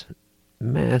as this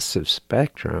massive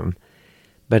spectrum,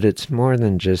 but it's more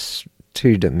than just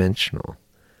two-dimensional.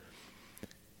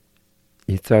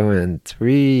 You throw in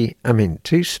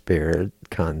two spirit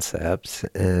concepts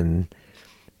and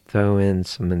throw in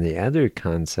some of the other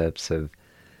concepts of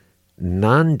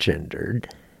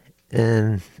non-gendered,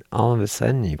 and all of a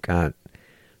sudden you've got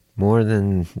more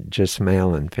than just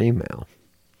male and female.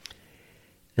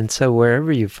 And so wherever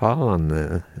you fall on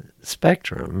the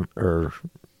spectrum, or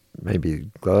maybe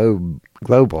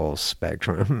global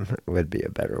spectrum would be a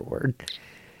better word,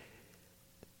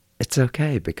 it's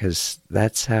okay, because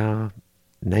that's how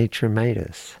nature made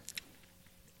us.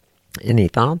 Any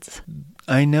thoughts?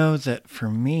 I know that for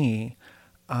me,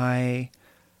 I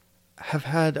have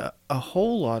had a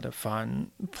whole lot of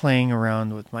fun playing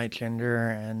around with my gender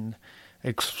and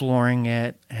exploring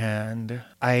it, and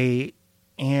I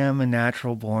am a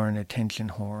natural born attention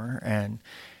whore, and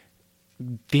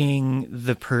being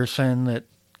the person that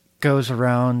goes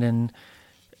around and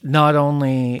not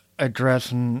only a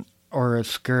dress or a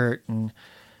skirt and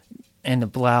a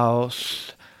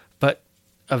blouse, but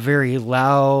a very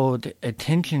loud,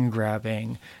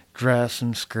 attention-grabbing dress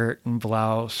and skirt and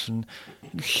blouse and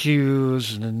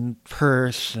shoes and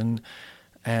purse and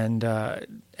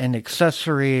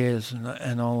accessories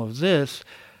and all of this,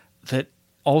 that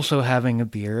also having a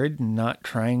beard and not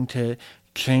trying to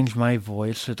change my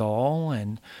voice at all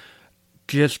and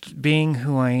just being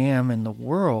who I am in the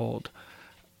world,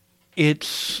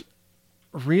 it's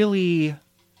really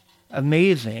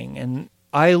amazing. And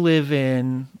I live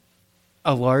in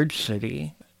a large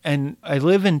city, and I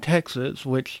live in Texas,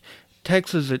 which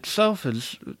Texas itself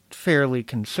is fairly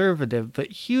conservative,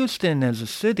 but Houston as a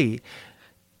city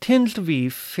tends to be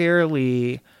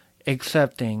fairly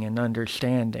accepting and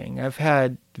understanding. I've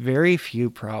had very few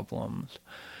problems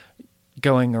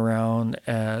going around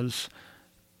as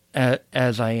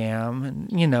I am,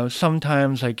 and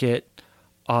sometimes I get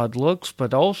odd looks,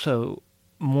 but also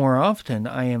more often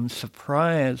I am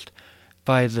surprised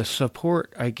by the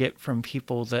support I get from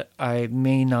people that I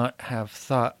may not have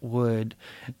thought would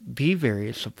be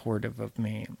very supportive of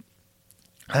me.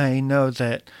 I know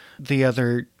that the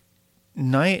other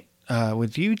night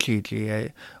with you, Gigi,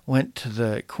 I went to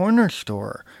the corner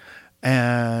store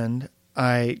and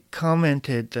I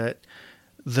commented that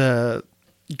the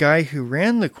guy who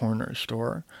ran the corner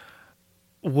store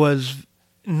was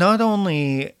not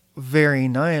only very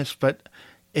nice, but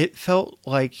it felt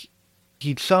like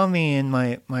he saw me in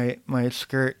my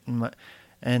skirt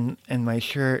and my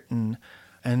shirt and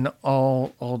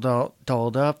all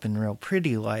dolled up and real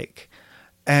pretty like.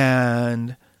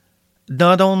 And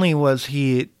not only was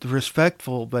he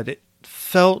respectful, but it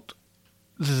felt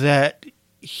that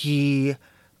he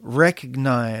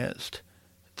recognized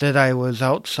that I was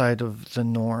outside of the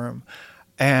norm,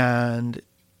 and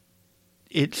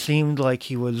it seemed like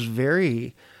he was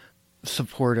very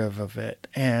supportive of it.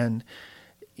 And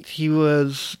he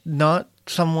was not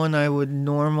someone I would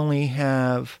normally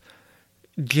have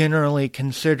generally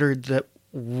considered that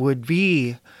would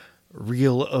be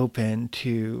real open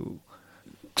to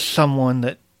someone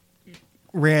that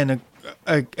ran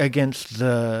against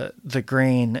the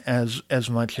grain as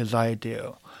much as I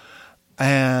do.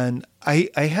 And I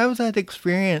have that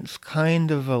experience kind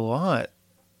of a lot,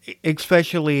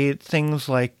 especially things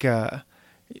like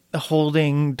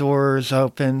holding doors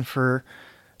open for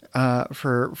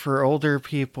older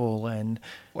people, and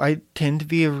I tend to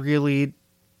be a really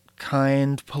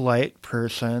kind, polite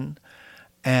person,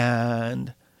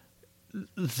 and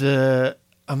the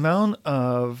amount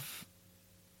of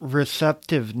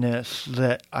receptiveness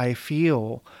that I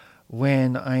feel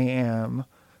when I am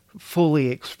fully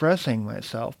expressing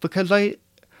myself, because I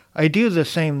do the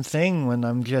same thing when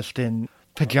I'm just in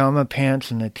pajama pants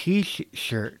and a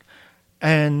t-shirt,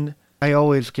 and I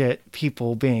always get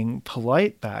people being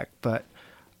polite back, but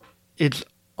it's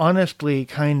honestly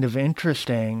kind of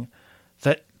interesting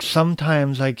that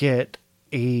sometimes I get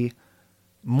a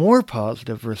more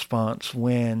positive response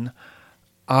when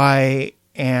I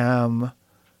am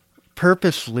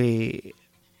purposely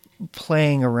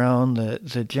playing around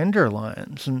the gender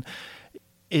lines. And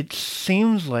it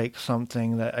seems like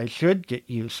something that I should get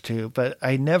used to, but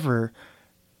I never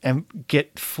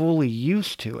get fully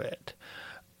used to it.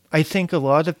 I think a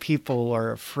lot of people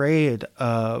are afraid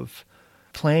of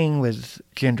playing with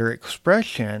gender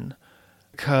expression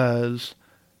because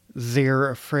they're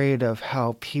afraid of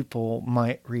how people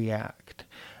might react.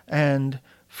 And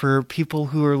for people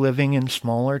who are living in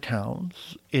smaller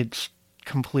towns, it's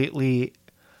completely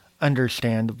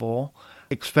understandable,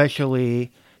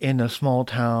 especially in a small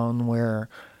town where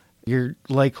you're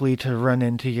likely to run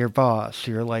into your boss.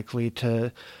 You're likely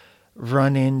to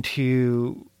run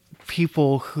into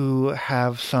people who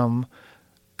have some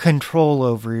control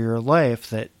over your life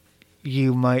that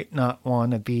you might not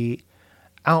want to be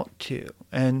out to.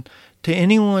 And to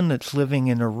anyone that's living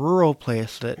in a rural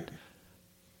place that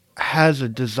has a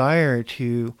desire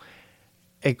to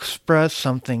express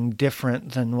something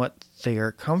different than what they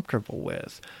are comfortable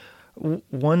with,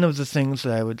 one of the things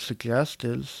that I would suggest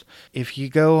is if you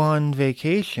go on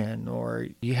vacation or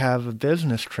you have a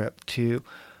business trip to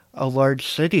a large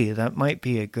city, that might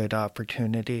be a good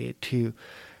opportunity to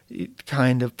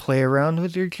kind of play around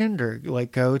with your gender.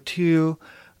 Like go to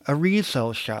a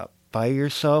resale shop, buy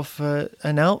yourself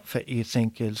an outfit you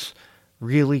think is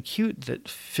really cute that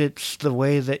fits the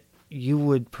way that you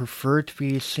would prefer to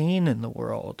be seen in the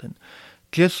world, and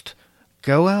just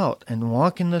go out and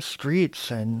walk in the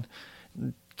streets and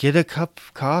get a cup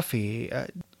of coffee.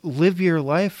 Live your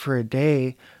life for a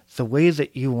day the way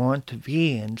that you want to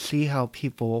be and see how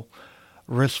people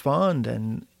respond.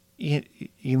 And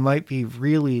you might be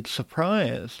really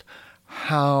surprised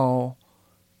how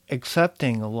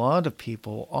accepting a lot of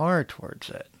people are towards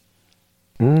it.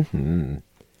 Mm-hmm.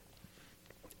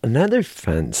 Another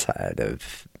fun side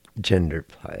of gender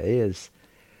play is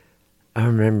I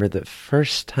remember the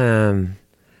first time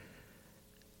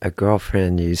a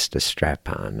girlfriend used a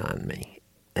strap-on on me,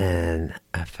 and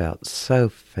I felt so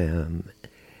femme,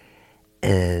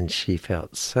 and she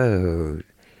felt so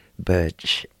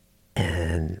butch,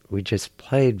 and we just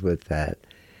played with that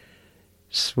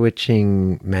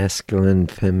switching masculine,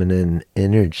 feminine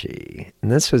energy.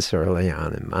 And this was early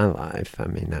on in my life. I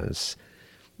mean, I was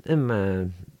in my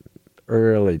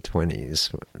early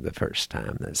 20s the first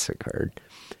time this occurred.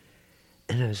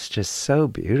 And it was just so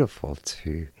beautiful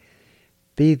to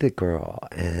be the girl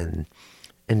and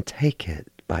take it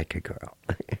like a girl.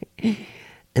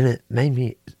 And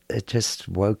it just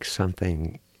woke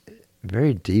something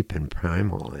very deep and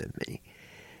primal in me.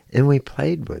 And we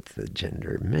played with the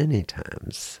gender many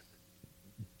times,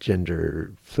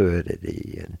 gender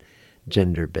fluidity and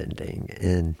gender bending.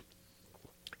 And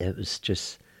it was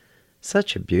just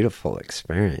such a beautiful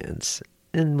experience.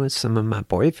 And with some of my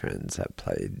boyfriends, I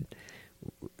played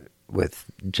with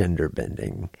gender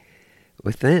bending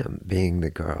with them, being the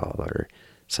girl. Or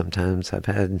sometimes I've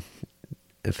had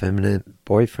effeminate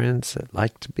boyfriends that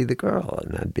like to be the girl,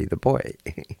 and I'd be the boy.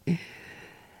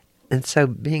 And so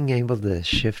being able to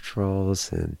shift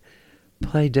roles and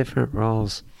play different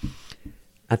roles,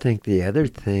 I think the other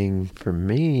thing for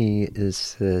me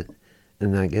is that,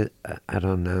 and I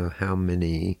don't know how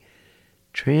many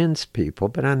trans people,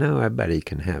 but I know everybody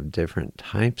can have different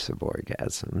types of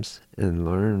orgasms and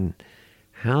learn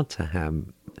how to have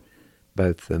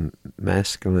both the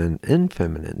masculine and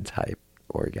feminine type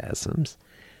orgasms.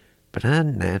 But I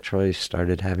naturally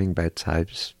started having both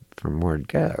types from word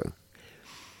go.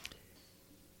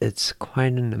 It's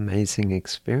quite an amazing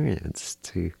experience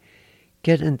to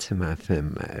get into my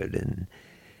femme mode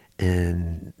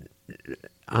and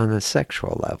on a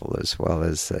sexual level as well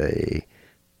as a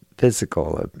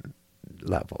physical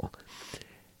level.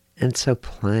 And so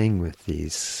playing with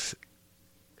these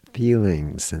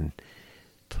feelings and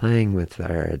playing with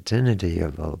our identity a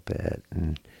little bit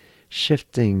and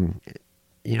shifting,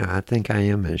 I think I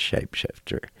am a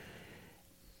shapeshifter.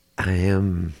 I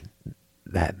am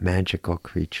that magical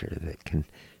creature that can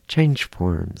change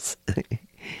forms.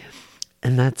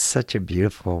 And that's such a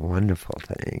beautiful, wonderful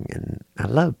thing. And I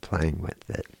love playing with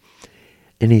it.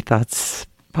 Any thoughts,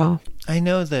 Paul? I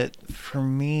know that for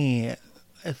me,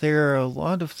 there are a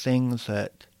lot of things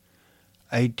that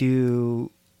I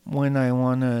do when I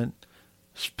want to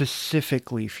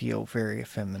specifically feel very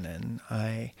feminine.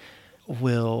 I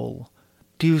will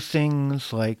do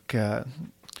things like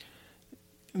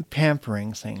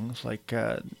pampering things, like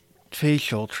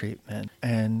facial treatment.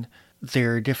 And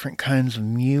there are different kinds of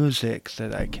music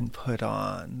that I can put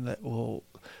on that will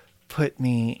put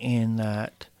me in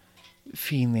that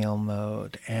female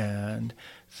mode. And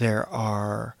there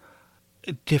are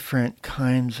different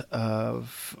kinds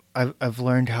of, I've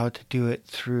learned how to do it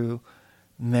through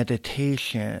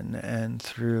meditation and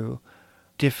through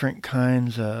different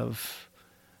kinds of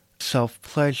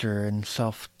self-pleasure and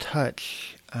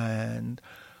self-touch and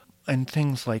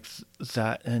things like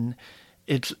that. And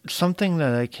it's something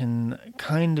that I can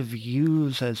kind of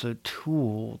use as a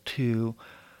tool to,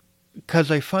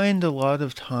 because I find a lot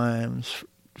of times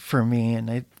for me, and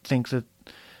I think that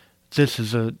this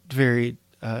is a very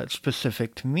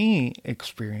specific to me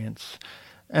experience,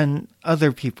 and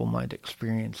other people might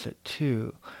experience it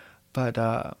too, but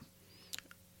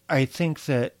I think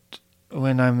that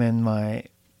when I'm in my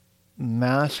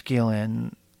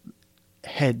masculine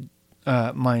head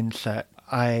mindset,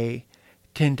 I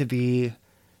tend to be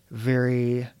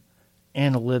very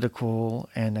analytical,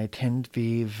 and I tend to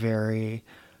be very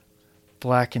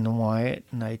black and white,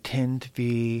 and I tend to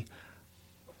be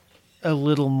a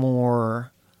little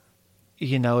more,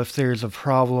 if there's a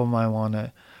problem, I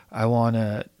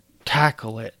wanna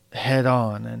tackle it head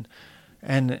on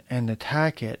and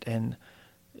attack it. And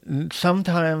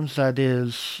sometimes that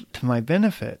is to my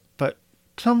benefit, but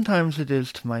sometimes it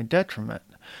is to my detriment.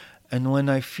 And when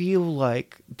I feel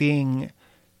like being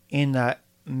in that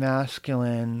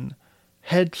masculine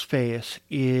headspace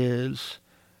is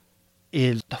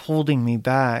holding me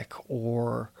back,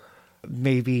 or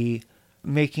maybe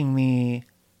making me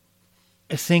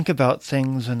think about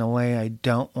things in a way I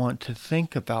don't want to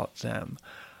think about them,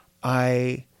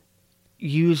 I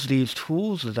use these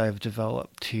tools that I've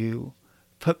developed to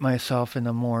put myself in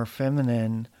a more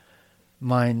feminine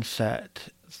mindset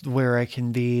where I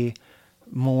can be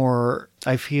more,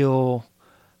 I feel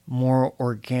more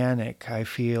organic. I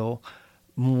feel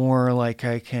more like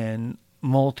I can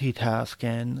multitask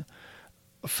and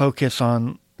focus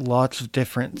on lots of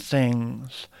different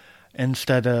things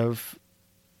instead of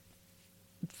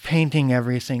painting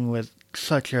everything with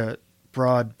such a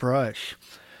broad brush.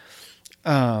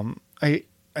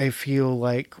 I feel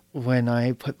like when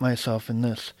I put myself in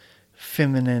this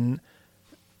feminine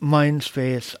mind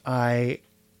space, I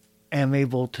am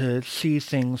able to see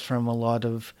things from a lot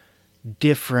of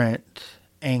different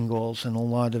angles and a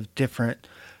lot of different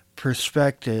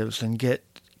perspectives and get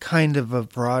kind of a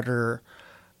broader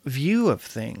view of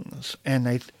things.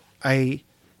 And I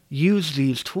use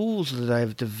these tools that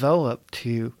I've developed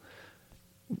to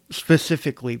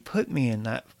specifically put me in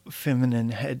that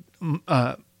feminine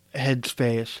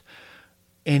headspace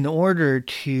in order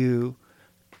to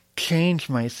change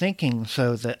my thinking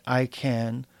so that I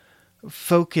can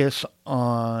focus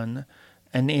on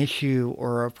an issue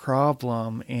or a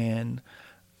problem in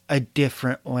a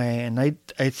different way. And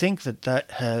I think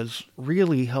that has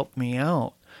really helped me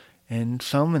out in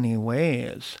so many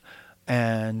ways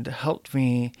and helped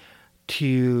me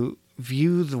to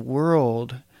view the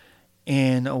world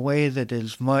in a way that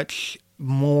is much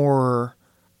more,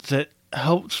 that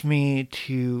helps me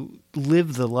to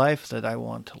live the life that I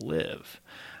want to live.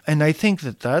 And I think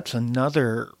that that's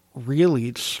another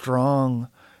really strong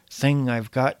thing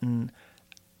I've gotten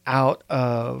out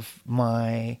of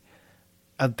my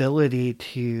ability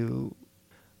to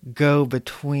go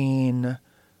between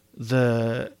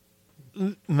the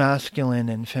masculine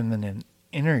and feminine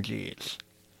energies.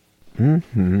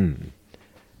 Mm-hmm.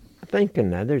 I think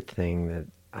another thing that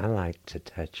I like to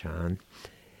touch on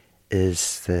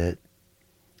is that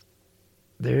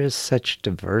there is such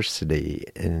diversity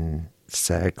in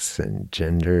sex and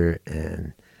gender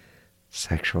and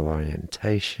sexual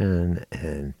orientation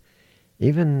and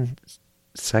even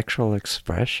sexual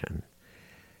expression.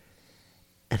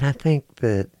 And I think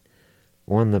that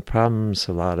one of the problems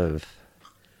a lot of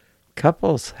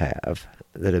couples have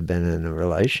that have been in a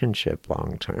relationship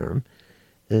long term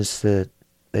is that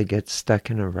they get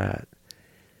stuck in a rut.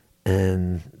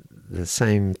 And the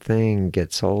same thing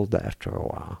gets old after a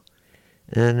while.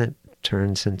 And it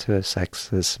turns into a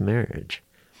sexless marriage.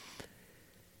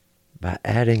 By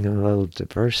adding a little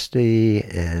diversity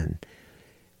and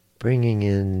bringing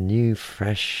in new,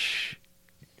 fresh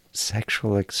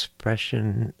sexual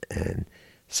expression and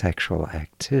sexual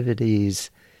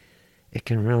activities, it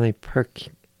can really perk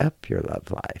up your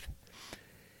love life.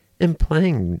 And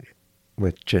playing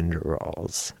with gender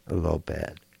roles a little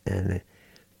bit, and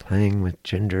playing with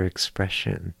gender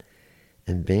expression,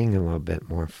 and being a little bit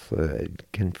more fluid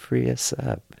can free us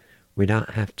up. We don't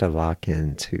have to lock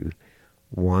into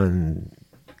one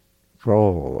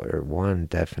role or one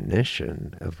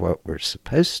definition of what we're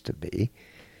supposed to be.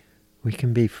 We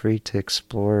can be free to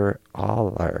explore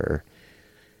all our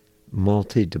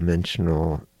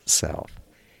multidimensional self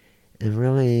and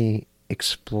really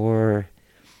explore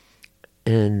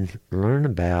and learn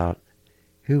about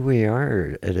who we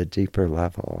are at a deeper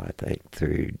level, I think,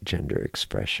 through gender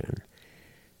expression.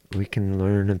 We can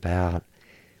learn about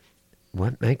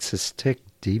what makes us tick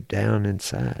deep down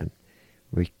inside.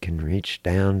 We can reach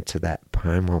down to that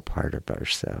primal part of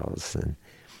ourselves and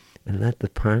let the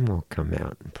primal come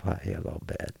out and play a little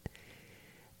bit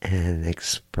and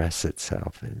express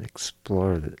itself and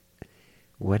explore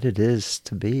what it is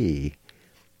to be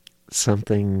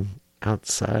something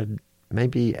outside,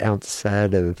 maybe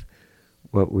outside of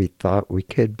what we thought we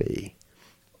could be,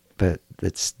 but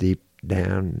that's deep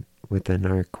down within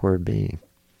our core being.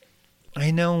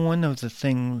 I know one of the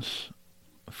things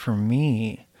for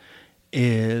me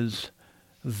is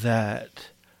that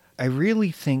I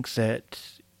really think that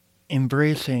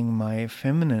embracing my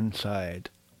feminine side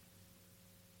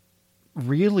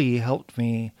really helped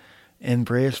me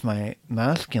embrace my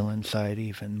masculine side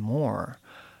even more,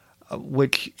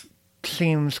 which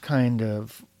seems kind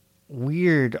of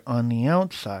weird on the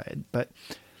outside, but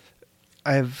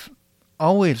I've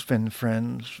always been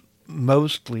friends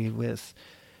mostly with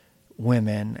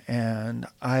women, and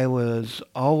I was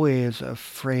always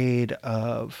afraid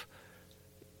of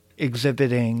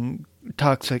exhibiting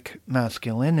toxic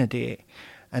masculinity.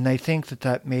 And I think that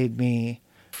that made me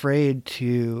afraid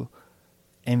to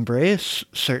embrace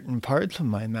certain parts of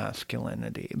my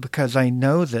masculinity, because I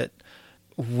know that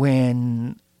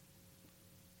when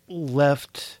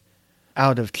left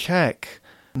out of check,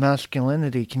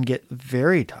 masculinity can get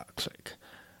very toxic.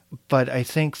 But I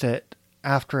think that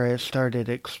after I started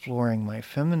exploring my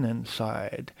feminine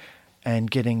side and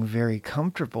getting very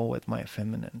comfortable with my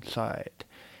feminine side,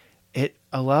 it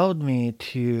allowed me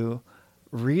to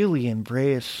really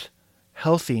embrace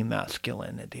healthy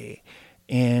masculinity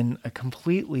in a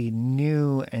completely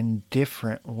new and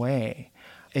different way.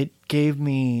 It gave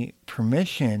me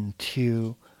permission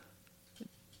to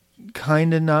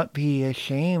kind of not be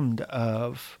ashamed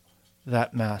of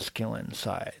that masculine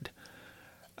side,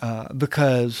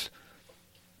 because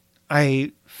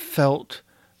I felt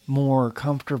more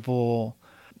comfortable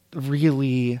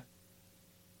really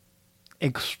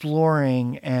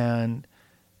exploring, and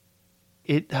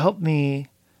it helped me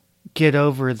get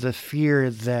over the fear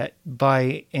that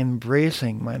by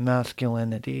embracing my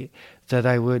masculinity that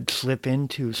I would slip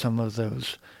into some of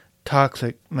those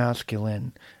toxic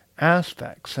masculine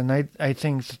aspects. And I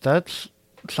think that that's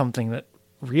something that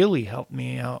really helped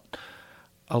me out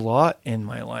a lot in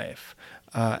my life,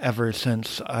 ever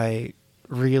since I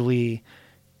really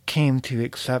came to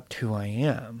accept who I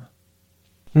am.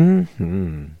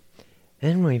 Mm-hmm.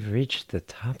 And we've reached the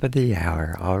top of the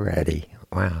hour already.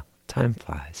 Wow, time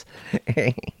flies.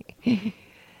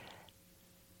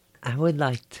 I would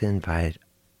like to invite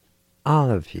all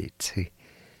of you to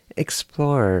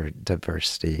explore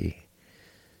diversity.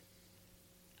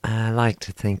 I like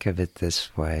to think of it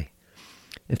this way.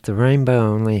 If the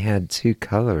rainbow only had two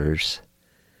colors,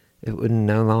 it would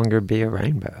no longer be a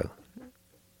rainbow.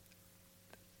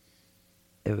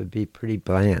 It would be pretty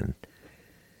bland.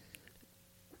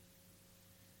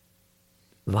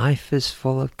 Life is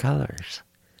full of colors.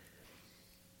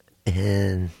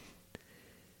 And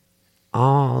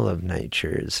all of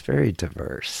nature is very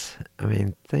diverse. I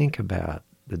mean, think about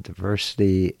the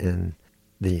diversity in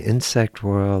the insect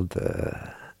world,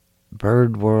 the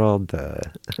bird world, the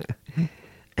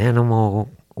animal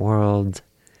world.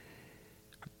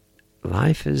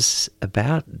 Life is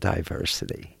about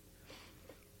diversity.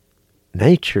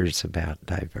 Nature's about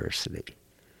diversity.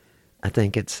 I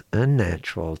think it's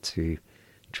unnatural to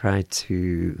try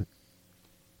to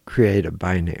create a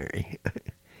binary.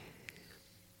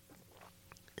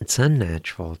 It's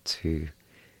unnatural to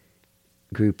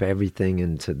group everything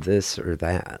into this or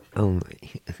that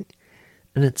only.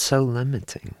 And it's so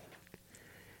limiting.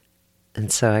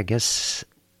 And so I guess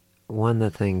one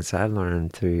of the things I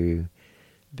learned through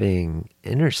being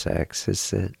intersex is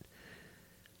that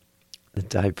the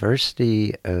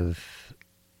diversity of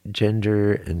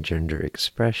gender and gender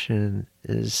expression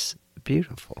is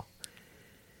beautiful.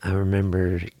 I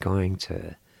remember going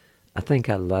to, I think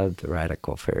I loved the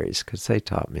Radical Fairies because they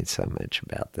taught me so much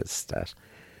about this stuff.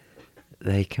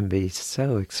 They can be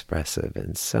so expressive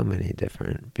in so many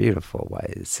different beautiful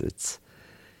ways. It's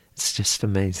just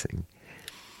amazing.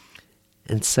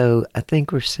 And so I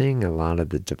think we're seeing a lot of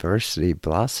the diversity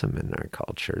blossom in our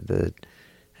culture that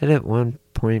had at one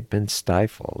point been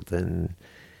stifled,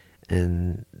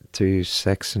 and through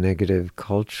sex-negative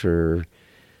culture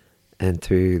and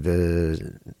through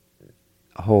the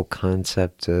whole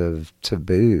concept of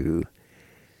taboo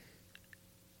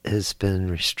has been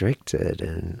restricted.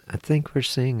 And I think we're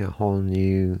seeing a whole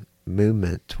new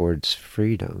movement towards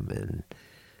freedom and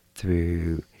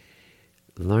through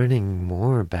learning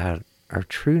more about our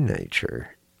true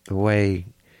nature, the way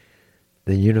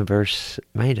the universe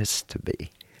made us to be.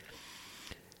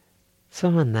 So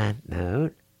on that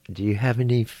note, do you have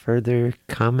any further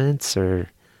comments or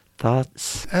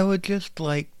thoughts? I would just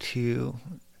like to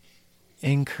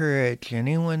encourage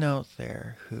anyone out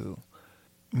there who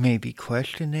may be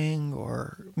questioning,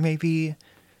 or maybe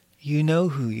you know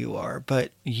who you are,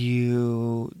 but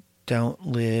you don't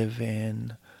live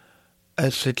in a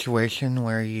situation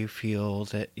where you feel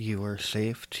that you are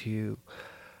safe to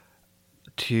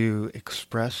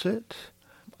express it.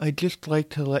 I'd just like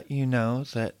to let you know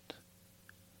that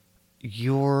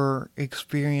your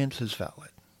experience is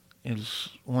valid, is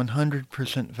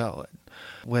 100% valid.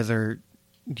 Whether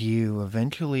you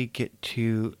eventually get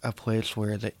to a place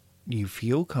where that you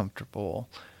feel comfortable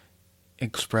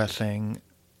expressing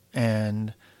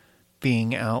and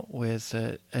being out with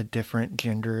a different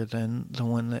gender than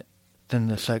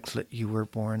the sex that you were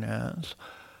born as,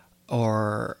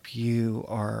 or you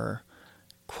are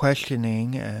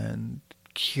questioning and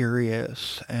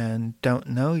curious and don't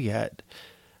know yet,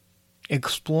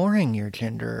 exploring your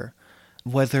gender,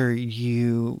 whether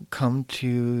you come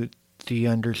to the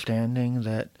understanding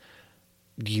that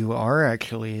you are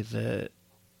actually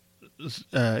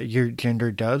your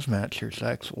gender does match your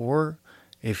sex, or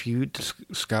if you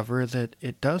discover that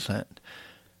it doesn't.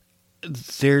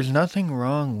 There's nothing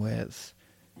wrong with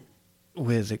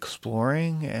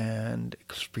exploring and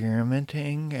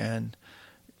experimenting and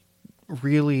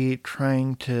really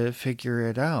trying to figure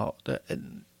it out.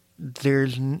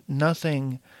 There's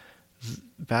nothing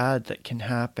bad that can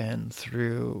happen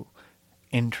through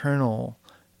internal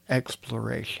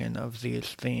exploration of these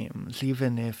themes,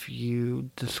 even if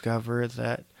you discover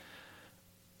that,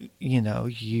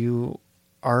 you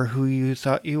are who you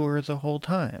thought you were the whole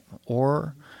time,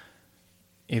 or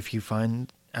if you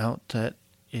find out that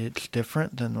it's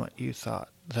different than what you thought,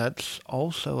 that's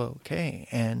also okay.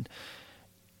 And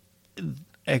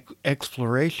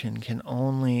exploration can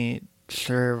only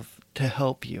serve to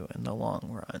help you in the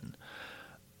long run.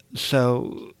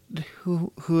 So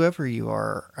whoever you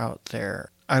are out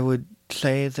there, I would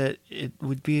say that it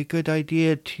would be a good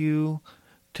idea to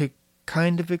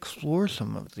kind of explore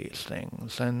some of these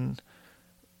things and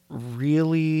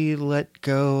really let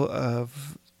go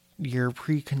of your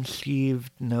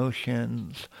preconceived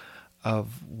notions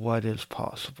of what is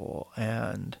possible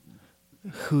and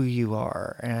who you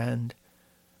are, and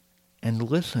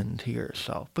listen to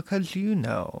yourself, because you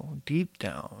know deep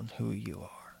down who you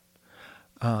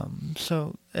are.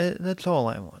 So that's all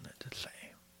I wanted to say.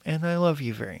 And I love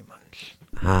you very much.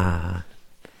 And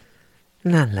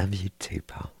I love you too,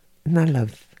 Paul. And I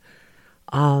love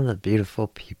all the beautiful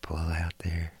people out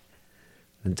there.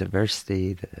 The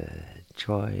diversity, the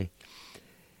joy.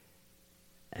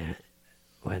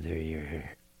 Whether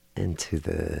you're into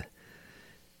the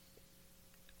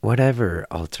whatever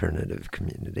alternative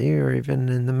community or even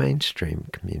in the mainstream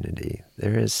community,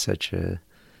 there is such a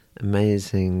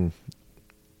amazing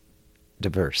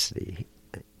diversity.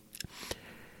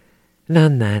 And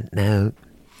on that note,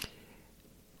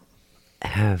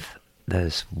 have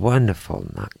those wonderful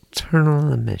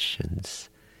nocturnal emissions.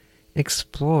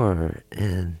 Explore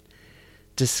and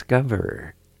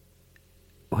discover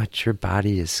what your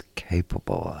body is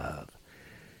capable of.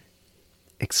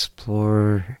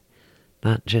 Explore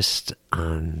not just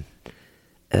on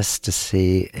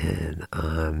ecstasy and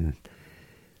on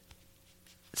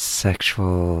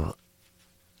sexual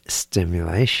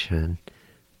stimulation,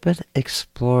 but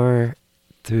explore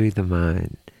through the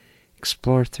mind.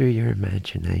 Explore through your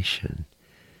imagination.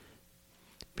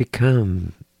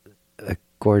 Become a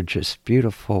gorgeous,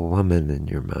 beautiful woman in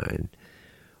your mind,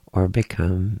 or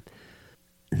become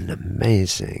an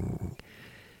amazing,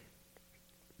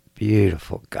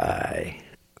 beautiful guy.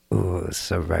 Ooh,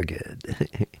 so rugged.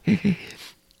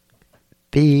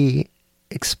 Be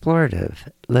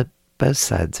explorative. Let both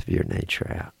sides of your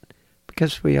nature out.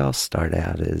 Because we all start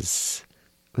out as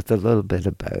with a little bit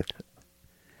of both.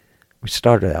 We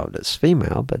started out as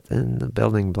female, but then the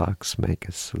building blocks make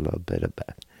us a little bit of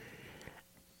both.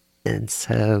 And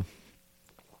so,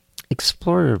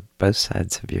 explore both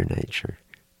sides of your nature.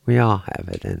 We all have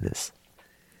it in us.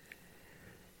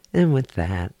 And with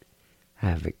that,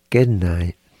 have a good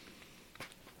night.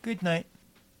 Good night.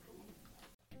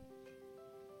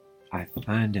 I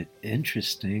find it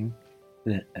interesting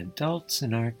that adults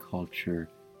in our culture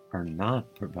are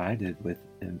not provided with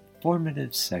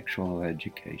informative sexual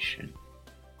education.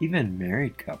 Even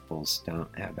married couples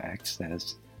don't have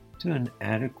access to an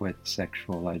adequate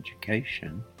sexual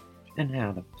education and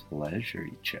how to pleasure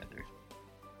each other.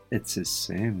 It's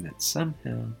assumed that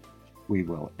somehow we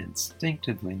will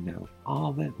instinctively know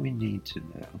all that we need to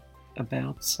know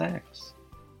about sex.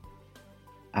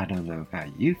 I don't know how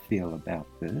you feel about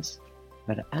this,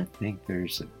 but I think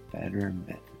there's a better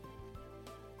method.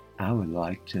 I would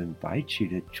like to invite you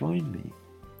to join me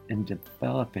in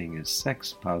developing a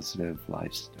sex-positive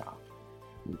lifestyle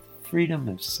with freedom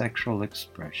of sexual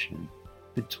expression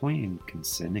between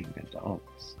consenting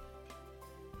adults.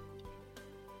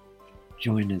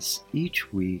 Join us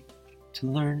each week to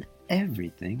learn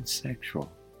everything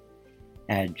sexual.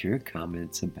 Add your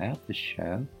comments about the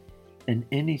show and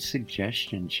any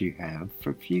suggestions you have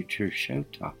for future show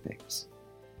topics.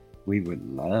 We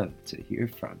would love to hear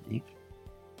from you.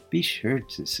 Be sure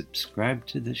to subscribe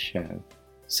to the show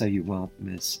so you won't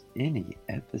miss any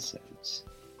episodes.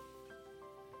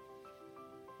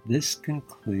 This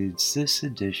concludes this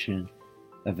edition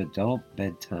of Adult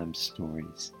Bedtime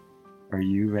Stories. Are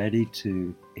you ready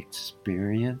to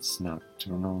experience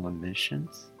nocturnal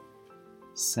emissions?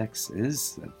 Sex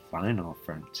is the final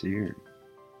frontier,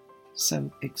 so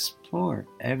explore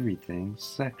everything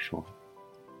sexual.